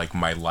dream where like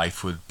my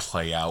life would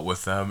play out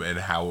with them and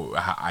how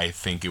I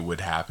think it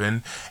would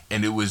happen.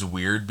 And it was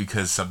weird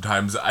because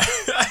sometimes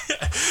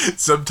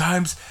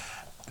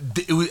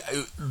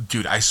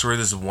dude, I swear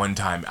this one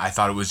time I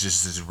thought it was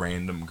just this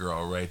random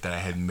girl, right, that I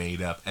had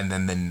made up, and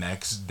then the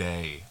next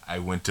day I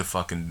went to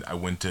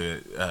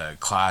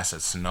class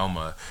at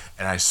Sonoma,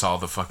 and I saw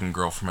the fucking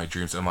girl from my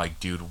dreams. I'm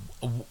like, dude,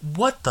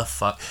 what the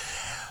fuck?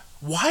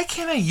 Why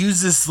can't I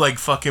use this like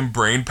fucking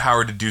brain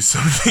power to do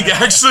something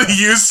actually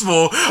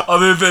useful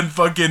other than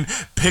fucking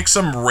pick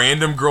some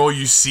random girl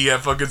you see at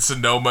fucking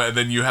Sonoma, and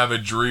then you have a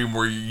dream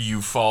where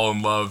you fall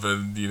in love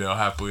and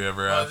happily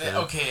ever after. That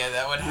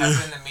would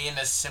happen to me in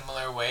a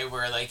similar way,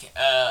 where like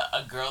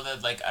a girl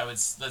that like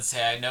let's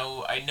say I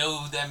know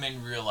them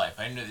in real life.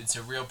 I know it's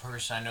a real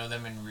person. I know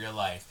them in real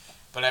life,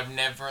 but I've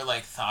never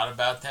like thought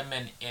about them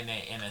in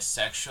a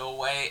sexual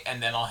way,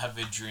 and then I'll have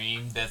a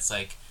dream that's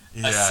like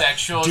a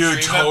sexual dream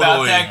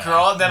about that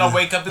girl, and then I'll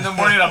wake up in the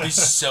morning and I'll be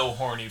so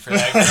horny for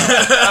that girl.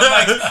 I'm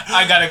like,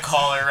 I gotta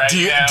call her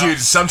now. Dude,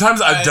 sometimes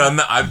I've done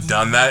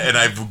that, and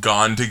I've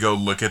gone to go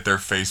look at their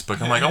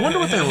Facebook. I'm like, I wonder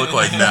what they look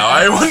like now.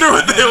 I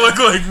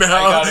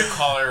gotta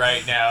call her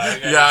right now.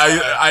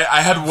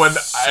 I had one.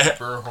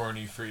 Super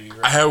horny for you.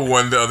 I had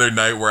one the other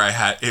night where I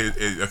had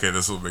okay,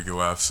 this will make you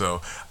laugh.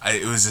 So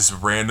it was this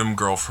random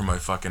girl from my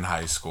fucking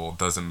high school.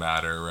 Doesn't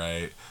matter,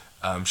 right?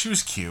 She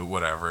was cute,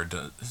 whatever.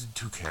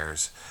 Who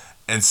cares?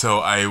 And so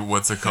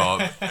what's it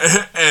called?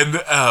 And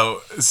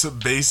so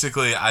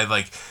basically I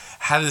like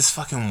had this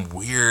fucking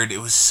weird. It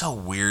was so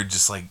weird.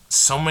 Just like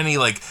so many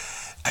like.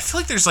 I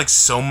feel like there's like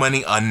so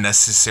many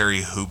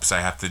unnecessary hoops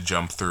I have to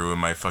jump through in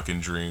my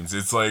fucking dreams.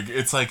 It's like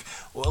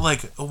well,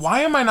 like why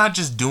am I not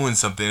just doing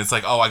something? It's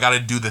like, oh, I got to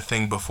do the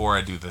thing before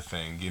I do the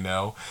thing,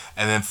 And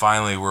then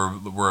finally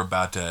we're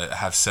about to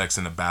have sex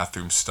in a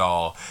bathroom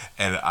stall,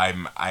 and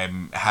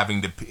I'm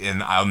having to,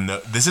 and I'll know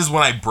this is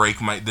when I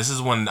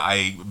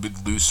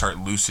start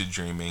lucid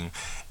dreaming.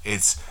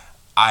 It's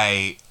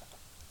I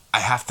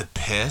have to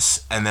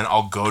piss, and then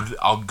I'll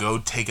go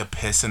take a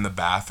piss in the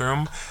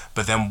bathroom,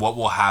 but then what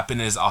will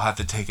happen is I'll have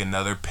to take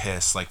another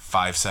piss like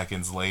 5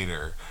 seconds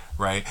later,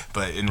 right?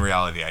 But in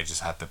reality, I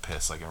just have to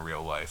piss like in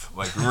real life.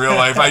 Like in real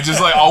life, I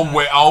just like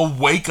I'll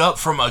wake up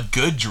from a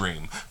good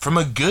dream,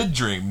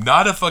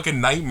 not a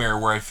fucking nightmare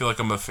where I feel like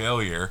I'm a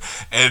failure,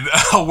 and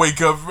I'll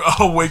wake up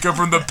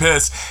from the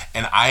piss,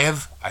 and I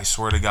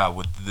swear to God,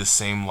 with the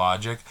same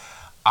logic,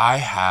 I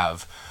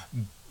have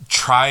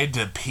tried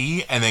to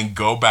pee and then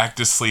go back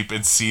to sleep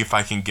and see if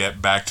I can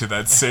get back to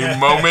that same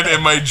moment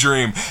in my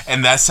dream.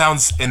 And that's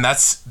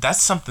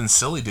something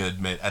silly to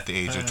admit at the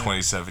age of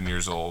 27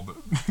 years old.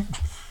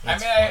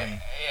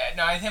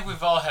 I think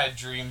we've all had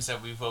dreams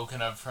that we've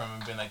woken up from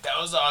and been like, that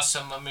was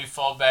awesome, let me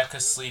fall back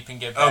asleep and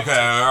get back to it. Okay,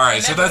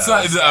 alright, so that's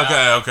not...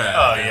 Okay.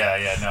 Oh,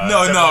 yeah,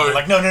 no.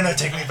 Like, no,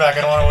 take me back,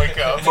 I don't want to wake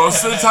up.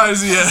 Most of the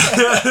times, yeah.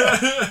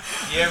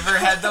 You ever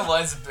had the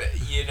ones,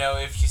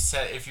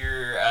 if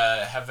you're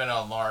have an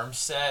alarm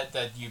set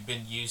that you've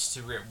been used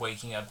to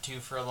waking up to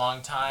for a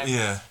long time?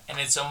 Yeah. And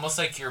it's almost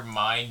like your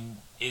mind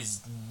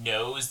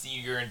knows that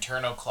your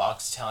internal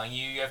clock's telling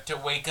you have to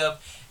wake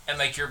up, and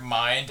like your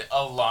mind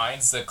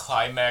aligns the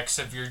climax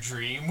of your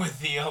dream with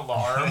the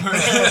alarm.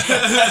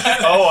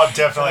 Oh, I've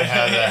definitely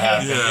had that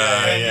happen.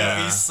 And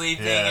you'll be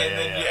sleeping,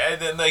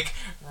 and then like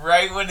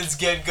right when it's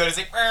getting good, it's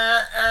like.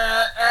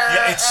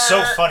 Yeah, it's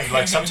so funny.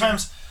 Like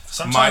sometimes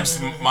mine's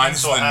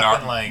things will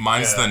happen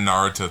mine's the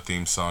Naruto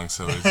theme song,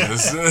 so it's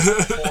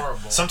just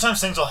horrible.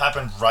 Sometimes things will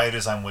happen right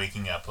as I'm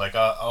waking up. Like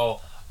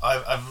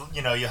I've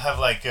you know, you have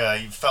like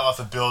you fell off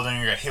a building, or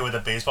you got hit with a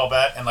baseball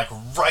bat, and like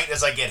right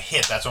as I get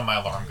hit, that's when my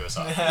alarm goes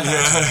off.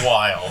 It's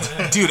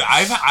wild. Dude,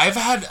 I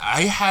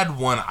had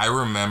one. I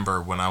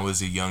remember when I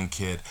was a young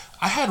kid.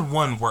 I had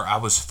one where I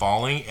was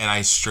falling, and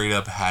I straight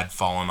up had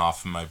fallen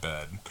off in my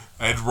bed.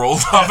 I had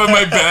rolled off in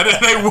my bed,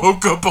 and I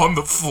woke up on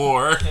the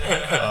floor.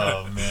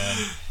 Oh man!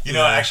 You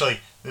know,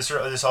 actually,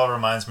 this all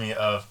reminds me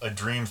of a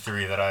dream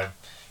theory that I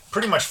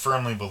pretty much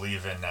firmly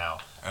believe in now.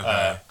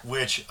 Okay.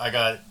 Which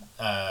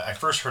I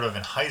first heard of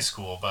in high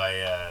school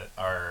by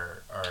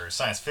our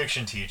science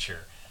fiction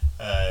teacher,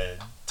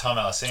 Tom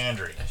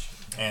Alessandri.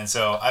 And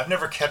so I've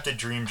never kept a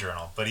dream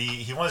journal, but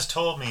he once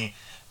told me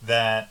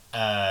that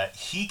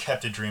he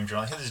kept a dream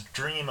journal. He had this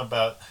dream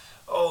about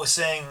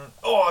saying,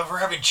 we're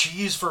having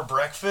cheese for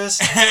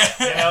breakfast,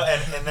 you know,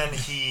 and then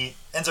he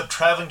ends up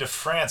traveling to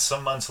France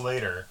some months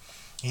later.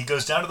 He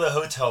goes down to the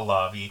hotel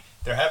lobby.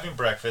 They're having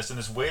breakfast, and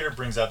this waiter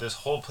brings out this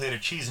whole plate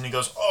of cheese, and he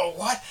goes, "Oh,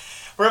 what?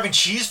 We're having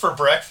cheese for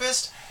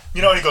breakfast?"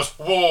 You know, and he goes,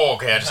 "Whoa,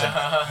 okay." I just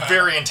had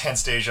very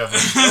intense deja vu.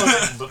 He goes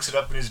and he looks it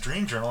up in his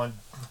dream journal, and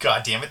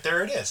God damn it,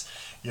 there it is.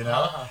 You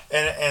know,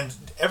 and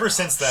ever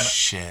since then,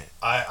 shit,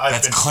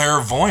 I've been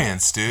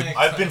clairvoyance, dude.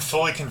 I've been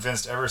fully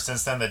convinced ever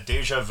since then that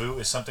deja vu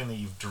is something that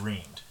you've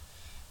dreamed.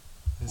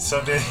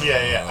 Something,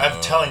 yeah.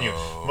 I'm telling you,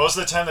 most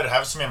of the time that it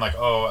happens to me, I'm like,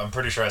 I'm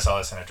pretty sure I saw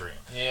this in a dream.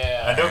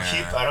 Yeah.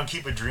 I don't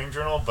keep a dream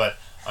journal, but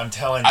I'm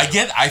telling you.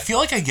 I feel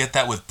like I get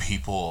that with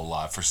people a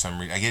lot for some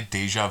reason. I get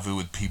deja vu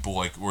with people,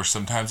 like, where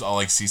sometimes I'll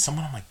like see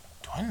someone, I'm like,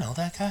 do I know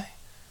that guy?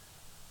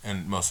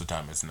 And most of the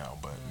time it's no,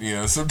 but you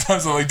know,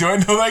 sometimes I'm like, do I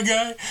know that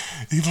guy?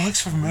 He looks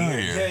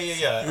familiar.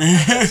 Yeah. I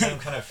have that same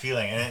kind of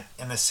feeling, and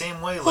in the same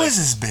way, like, who is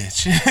this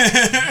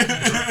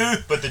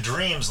bitch? But the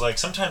dreams, like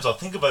sometimes I'll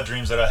think about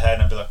dreams that I had,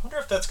 and I'll be like, wonder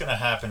if that's gonna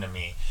happen to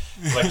me.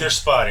 Like they're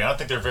spotty. I don't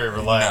think they're very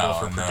reliable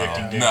for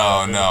predicting.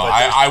 No.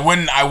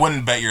 I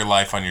wouldn't bet your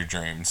life on your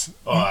dreams.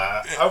 Oh,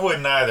 I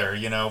wouldn't either.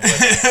 You know,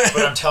 but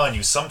I'm telling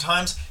you,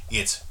 sometimes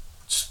it's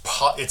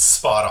spot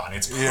on.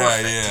 It's perfect.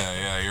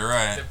 Yeah, you're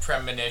right. The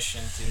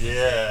premonition to the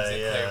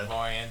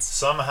clairvoyance.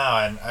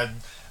 Somehow, and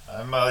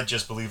I might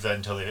just believe that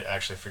until they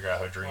actually figure out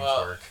how dreams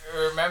work.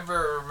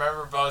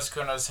 Remember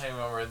Bosco and I was saying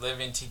when we're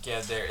living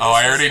together.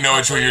 I already know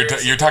which one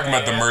you're talking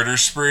about, the murder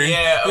spree?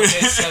 Yeah, okay,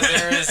 so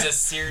there is a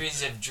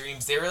series of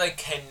dreams. They were like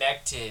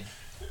connected,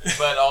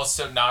 but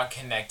also not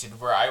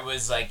connected, where I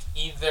was like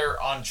either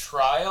on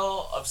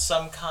trial of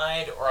some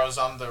kind or I was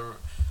on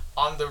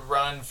the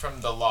run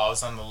from the law. I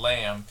was on the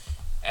lam.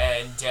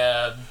 And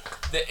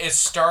it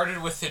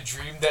started with a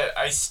dream that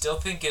I still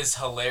think is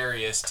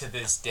hilarious to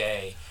this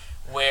day,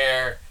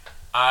 where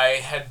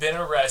I had been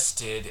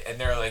arrested, and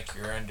they're like,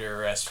 "You're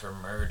under arrest for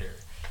murder,"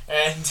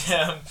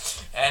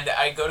 and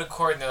I go to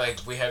court, and they're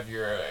like, "We have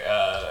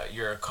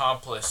your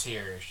accomplice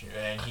here,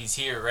 and he's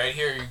here, right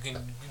here.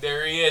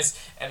 There he is,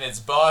 and it's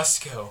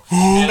Bosco."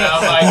 And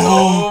I'm like,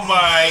 "Oh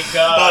my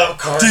god!"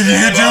 Did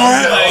you do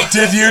it?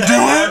 Did you do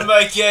it? I'm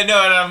like, "Yeah,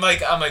 no," and I'm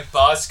like,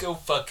 Bosco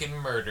fucking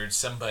murdered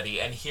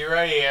somebody, and here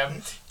I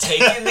am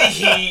taking the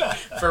heat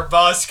for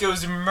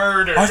Bosco's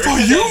murder. I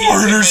thought you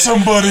murdered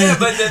somebody. Yeah,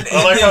 but then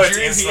I like how it's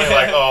instantly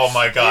like, "Oh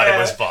my god, it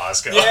was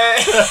Bosco." Yeah,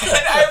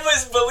 and I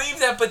was believe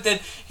that, but then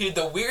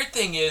the weird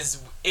thing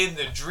is, in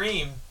the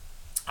dream,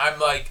 I'm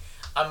like,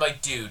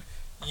 dude,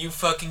 you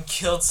fucking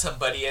killed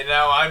somebody, and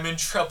now I'm in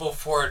trouble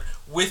for it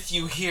with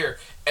you here.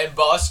 And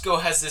Bosco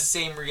has the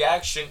same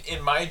reaction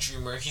in my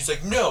dream, where he's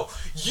like, "No,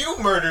 you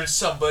murdered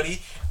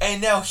somebody,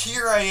 and now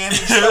here I am in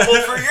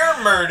trouble for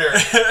your murder."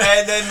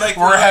 And then like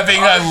we're having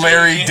a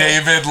Larry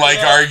David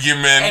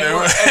argument,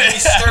 and we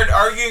start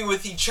arguing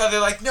with each other,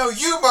 like, "No,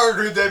 you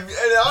murdered them,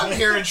 and I'm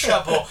here in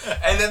trouble."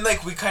 And then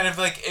like we kind of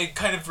like it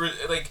kind of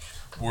like.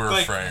 We're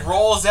like framed.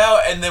 Rolls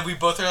out, and then we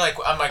both are like,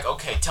 I'm like,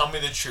 "Okay, tell me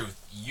the truth.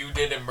 You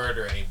didn't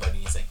murder anybody."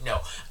 He's like,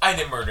 "No, I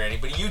didn't murder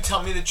anybody. You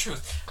tell me the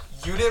truth.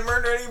 You didn't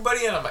murder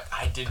anybody?" And I'm like,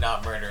 "I did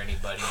not murder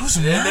anybody." Who's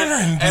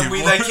murdering people? And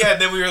we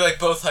and then we were like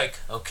both like,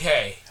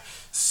 "Okay,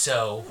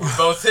 so we're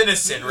both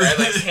innocent, right?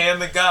 Like,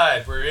 hand the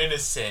God, we're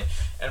innocent."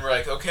 And we're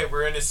like, "Okay,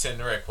 we're innocent."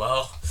 And we're like,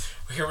 "Well,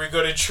 here we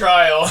go to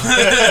trial."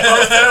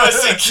 Both of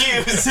us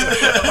accused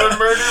of a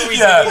murder we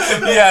didn't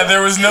commit. Yeah,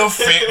 there was no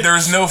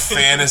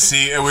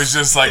fantasy. It was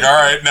just like, all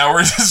right, now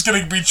we're just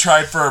gonna be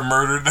tried for a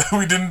murder that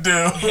we didn't do.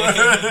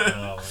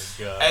 Oh my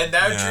god. And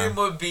that dream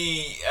would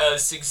be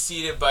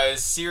succeeded by a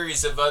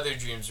series of other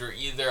dreams where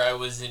either I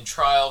was in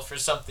trial for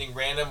something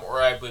random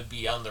or I would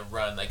be on the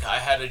run. Like, I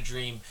had a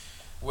dream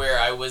where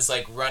I was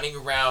like running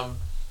around.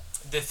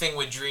 The thing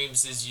with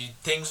dreams is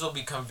things will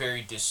become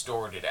very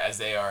distorted, as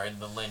they are in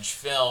the Lynch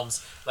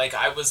films. Like,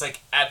 I was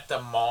like at the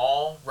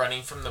mall running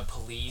running from the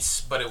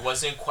police, but it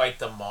wasn't quite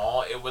the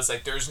mall. It was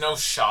like there's no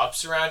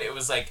shops around. It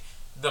was like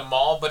the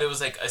mall, but it was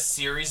like a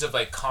series of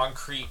like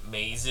concrete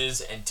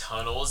mazes and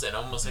tunnels and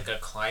almost like a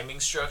climbing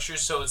structure.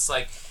 So it's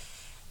like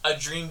a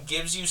dream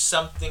gives you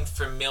something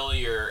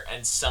familiar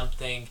and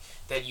something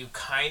that you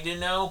kind of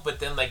know, but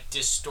then like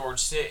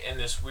distorts it in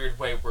this weird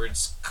way where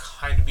it's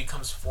kind of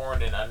becomes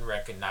foreign and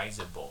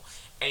unrecognizable.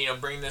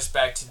 And bring this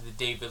back to the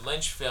David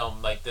Lynch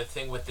film, like the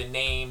thing with the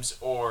names,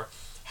 or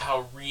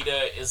how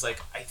Rita is like,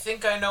 I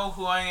think I know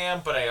who I am,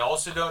 but I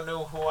also don't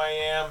know who I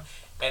am.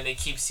 And they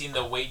keep seeing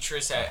the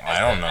waitress at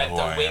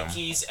the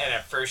Winkies, and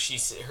at first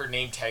her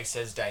name tag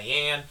says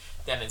Diane,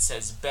 then it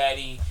says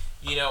Betty.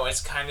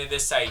 It's kind of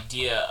this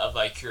idea of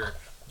like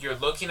you're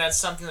looking at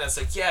something that's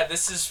like, yeah,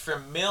 this is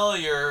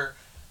familiar,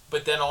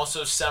 but then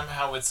also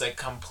somehow it's like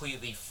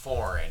completely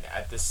foreign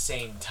at the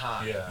same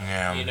time.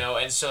 Yeah.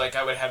 And so like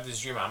I would have this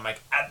dream. I'm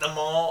like at the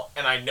mall,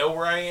 and I know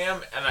where I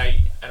am, and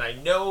I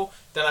know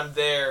that I'm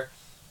there,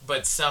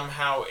 but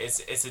somehow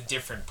it's a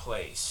different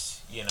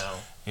place.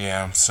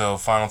 Yeah. So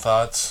final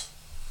thoughts.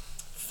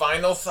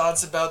 Final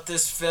thoughts about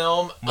this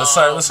film. Let's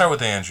start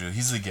with Andrew.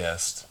 He's the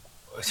guest.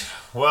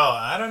 Well,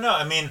 I don't know.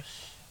 I mean,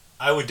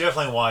 I would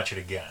definitely watch it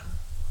again.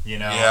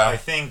 Yeah. I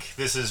think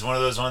this is one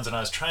of those ones, and I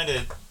was trying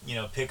to,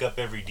 pick up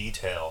every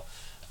detail,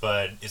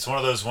 but it's one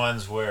of those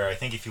ones where I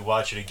think if you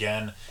watch it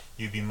again,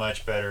 you'd be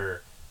much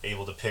better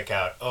able to pick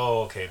out,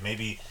 oh, okay,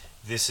 maybe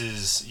this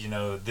is,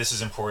 this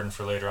is important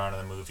for later on in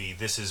the movie.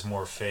 This is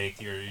more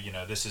fake, or,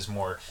 this is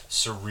more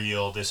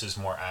surreal. This is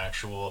more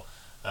actual.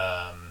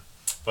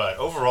 But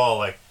overall,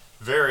 like,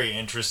 very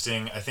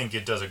interesting. I think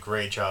it does a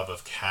great job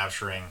of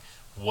capturing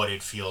what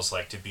it feels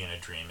like to be in a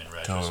dream in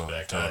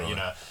retrospect. Totally.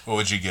 What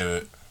would you give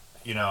it?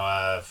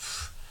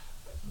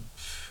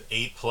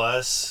 8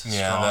 plus.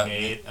 Yeah, strong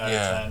 8 out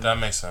of 10. That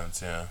makes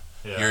sense. Yeah.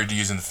 You're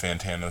using the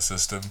Fantano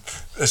system.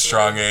 A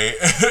strong 8.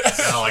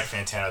 I don't like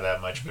Fantano that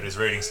much, but his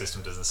rating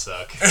system doesn't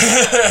suck.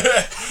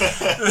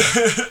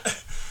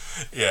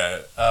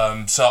 Yeah.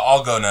 So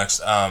I'll go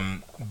next.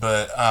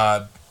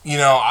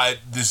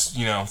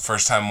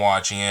 First time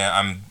watching it,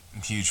 I'm a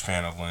huge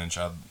fan of Lynch.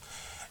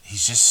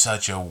 He's just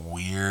such a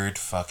weird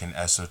fucking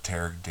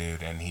esoteric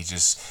dude, and he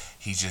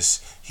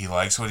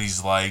likes what he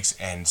likes,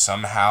 and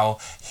somehow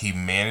he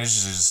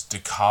manages to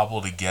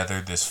cobble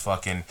together this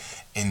fucking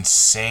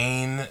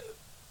insane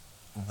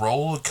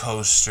roller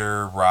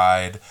coaster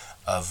ride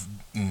of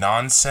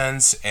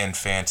nonsense and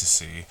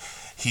fantasy.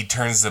 He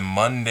turns the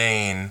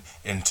mundane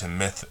into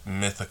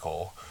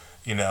mythical.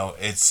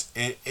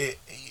 The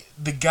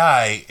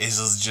guy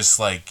is just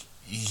like,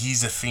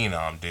 he's a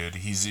phenom, dude.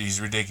 He's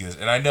ridiculous.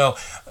 And I know,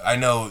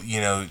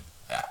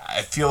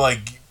 I feel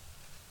like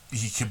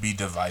he could be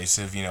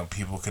divisive.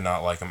 People could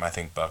not like him. I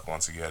think Buck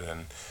wants to get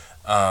in.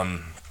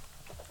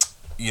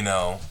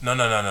 No.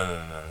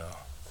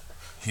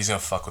 He's gonna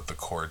fuck with the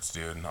chords,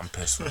 dude. I'm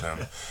pissed with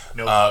him.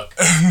 No Buck.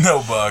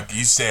 No Buck.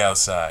 You stay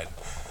outside.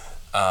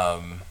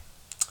 But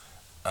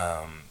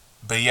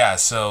yeah,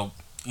 so,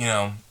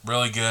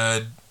 really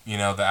good.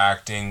 The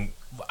acting.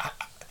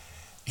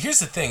 Here's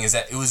the thing, is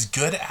that it was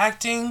good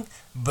acting,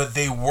 but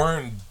they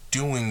weren't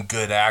doing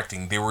good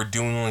acting. They were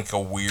doing like a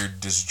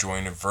weird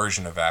disjointed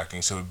version of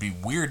acting. So it would be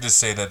weird to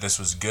say that this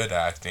was good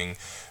acting,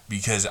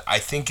 because I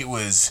think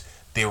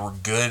they were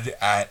good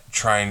at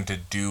trying to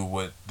do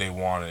what they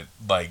wanted,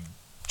 like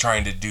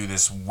trying to do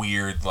this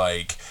weird,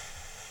 like,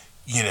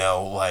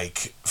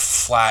 like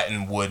flat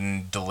and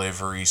wooden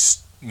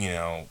deliveries.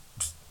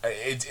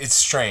 It's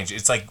strange.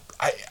 It's like,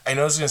 I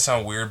know it's gonna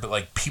sound weird, but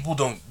like, people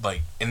don't,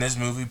 like, in this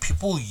movie,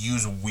 people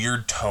use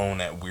weird tone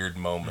at weird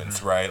moments,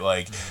 mm-hmm. right?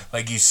 Like, mm-hmm.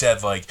 like you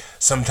said, like,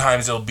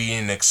 sometimes it'll be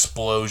an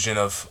explosion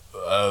of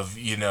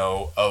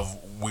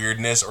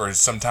weirdness, or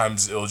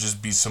sometimes it'll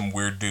just be some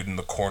weird dude in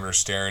the corner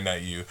staring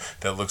at you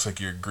that looks like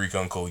your Greek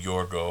uncle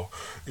Yorgo,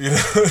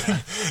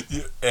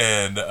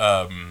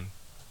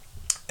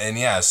 and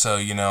yeah, so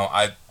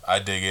I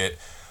dig it.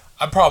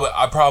 I'd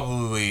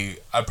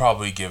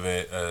probably give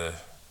it a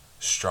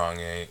strong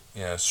 8.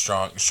 Yeah,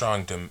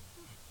 strong to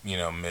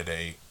mid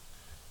 8.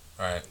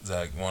 All right,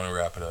 Zach, you want to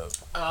wrap it up?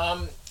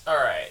 All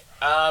right.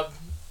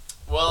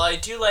 Well, I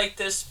do like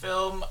this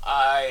film.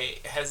 I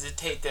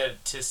hesitate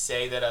to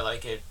say that I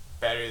like it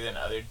better than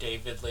other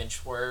David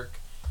Lynch work.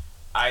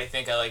 I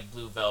think I like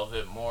Blue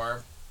Velvet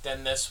more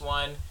than this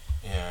one.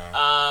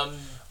 Yeah.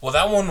 Well,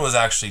 that one was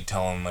actually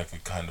telling like a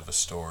kind of a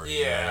story.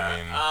 Yeah.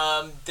 You know what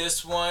I mean?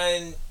 This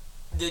one,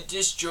 the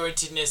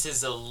disjointedness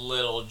is a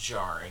little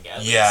jarring.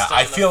 At yeah, least on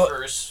I feel the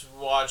first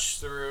watch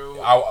through.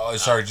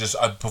 Sorry, just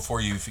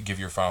before you give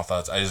your final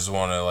thoughts, I just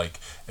want to, like,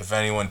 if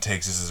anyone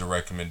takes this as a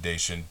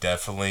recommendation,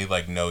 definitely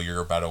like know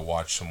you're about to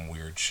watch some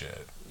weird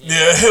shit.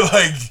 Yeah,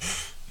 like.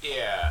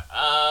 Yeah.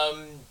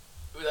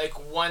 Like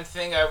one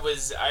thing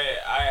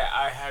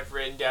I had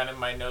written down in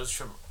my notes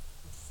from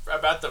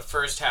about the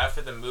first half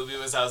of the movie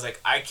was I was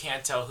like, I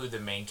can't tell who the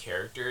main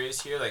character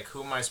is here. Like,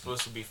 who am I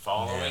supposed to be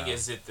following? Yeah.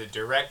 Is it the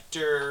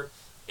director?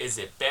 Is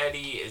it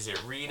Betty? Is it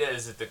Rita?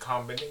 Is it the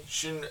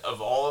combination of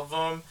all of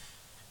them?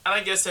 And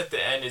I guess at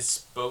the end it's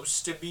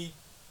supposed to be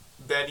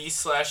Betty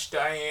 /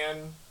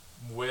 Diane.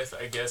 with,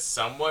 I guess,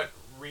 somewhat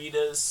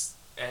Rita's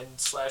and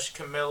 /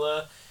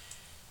 Camilla.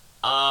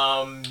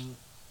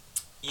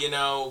 You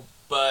know,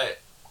 but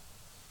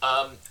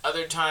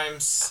other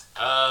times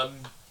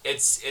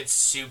it's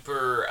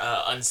super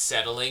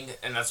unsettling,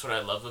 and that's what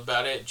I love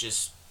about it.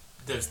 Just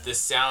the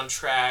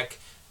soundtrack,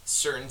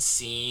 certain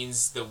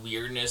scenes, the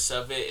weirdness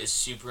of it is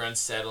super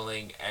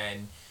unsettling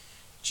and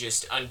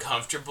just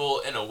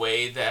uncomfortable in a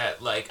way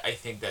that, like, I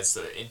think that's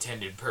the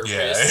intended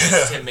purpose,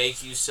 is to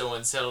make you so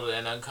unsettled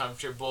and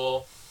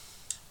uncomfortable,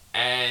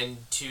 and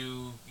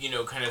to, you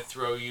know, kind of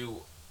throw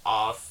you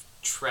off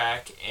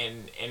track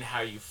in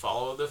how you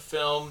follow the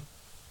film.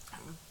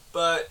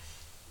 But,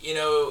 you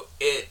know,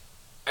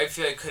 I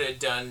feel I could have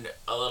done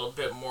a little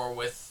bit more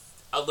with,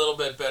 a little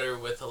bit better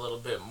with a little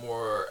bit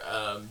more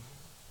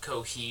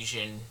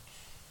cohesion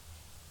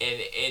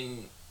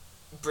in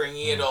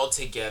bringing it all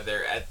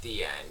together at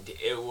the end.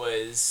 It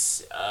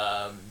was,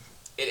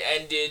 it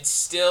ended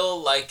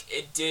still, like,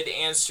 it did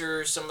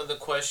answer some of the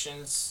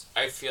questions,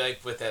 I feel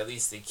like, with at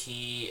least the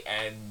key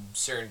and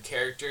certain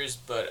characters,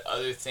 but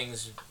other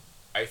things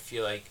I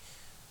feel like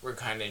were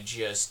kind of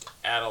just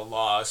at a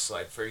loss.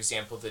 Like, for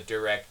example, the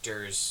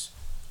director's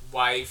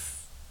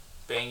wife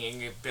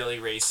banging Billy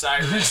Ray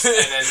Cyrus, and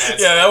then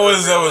that's that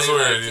was really,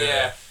 weird. like,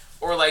 yeah.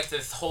 Or like the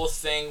whole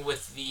thing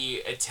with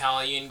the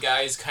Italian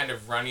guys kind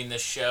of running the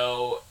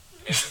show.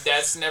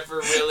 That's never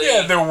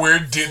really the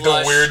weird dude,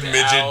 the weird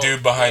midget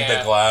dude behind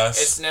the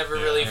glass. It's never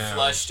really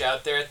flushed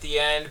out there at the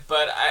end,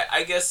 but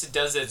I guess it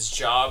does its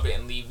job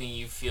in leaving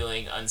you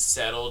feeling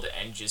unsettled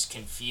and just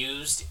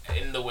confused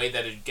in the way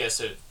that I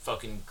guess a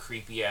fucking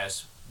creepy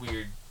ass,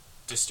 weird,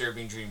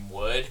 disturbing dream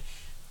would,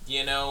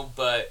 you know.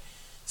 But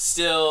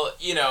still,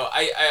 you know,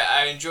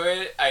 I enjoy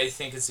it. I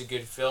think it's a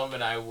good film,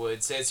 and I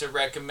would say it's a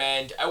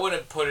recommend. I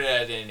wouldn't put it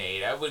at an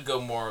 8. I would go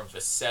more of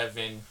a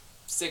 7.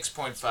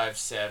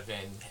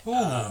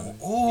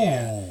 6.57.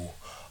 Ooh,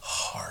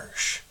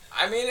 harsh.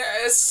 I mean,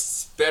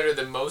 it's better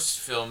than most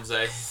films,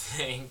 I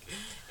think,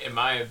 in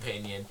my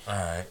opinion.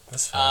 Alright,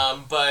 that's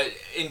fine. But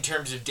in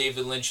terms of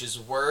David Lynch's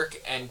work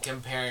and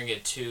comparing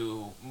it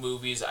to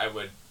movies I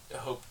would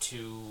hope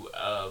to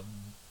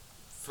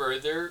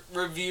further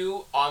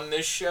review on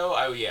this show,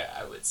 I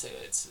would say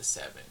it's a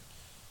 7.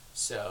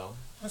 So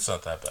that's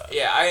not that bad.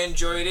 Yeah, I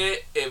enjoyed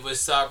it. It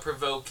was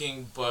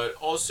thought-provoking, but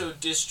also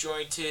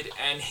disjointed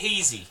and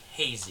hazy.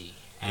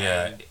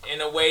 And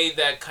in a way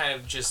that kind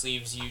of just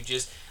leaves you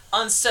just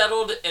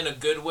unsettled in a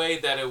good way,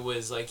 that it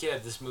was like,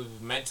 this movie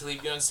meant to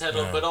leave you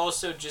unsettled, but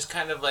also just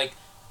kind of like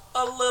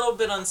a little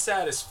bit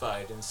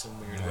unsatisfied in some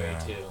weird way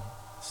too.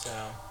 So.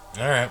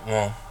 Alright,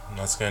 well,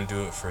 that's gonna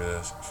do it for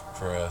us.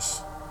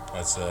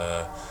 That's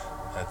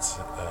what's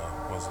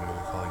the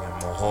movie called again?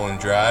 Mulholland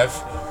Drive.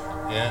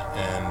 Yeah,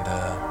 and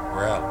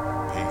we're out.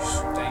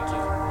 Peace. Thank you.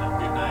 Have a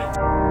good night.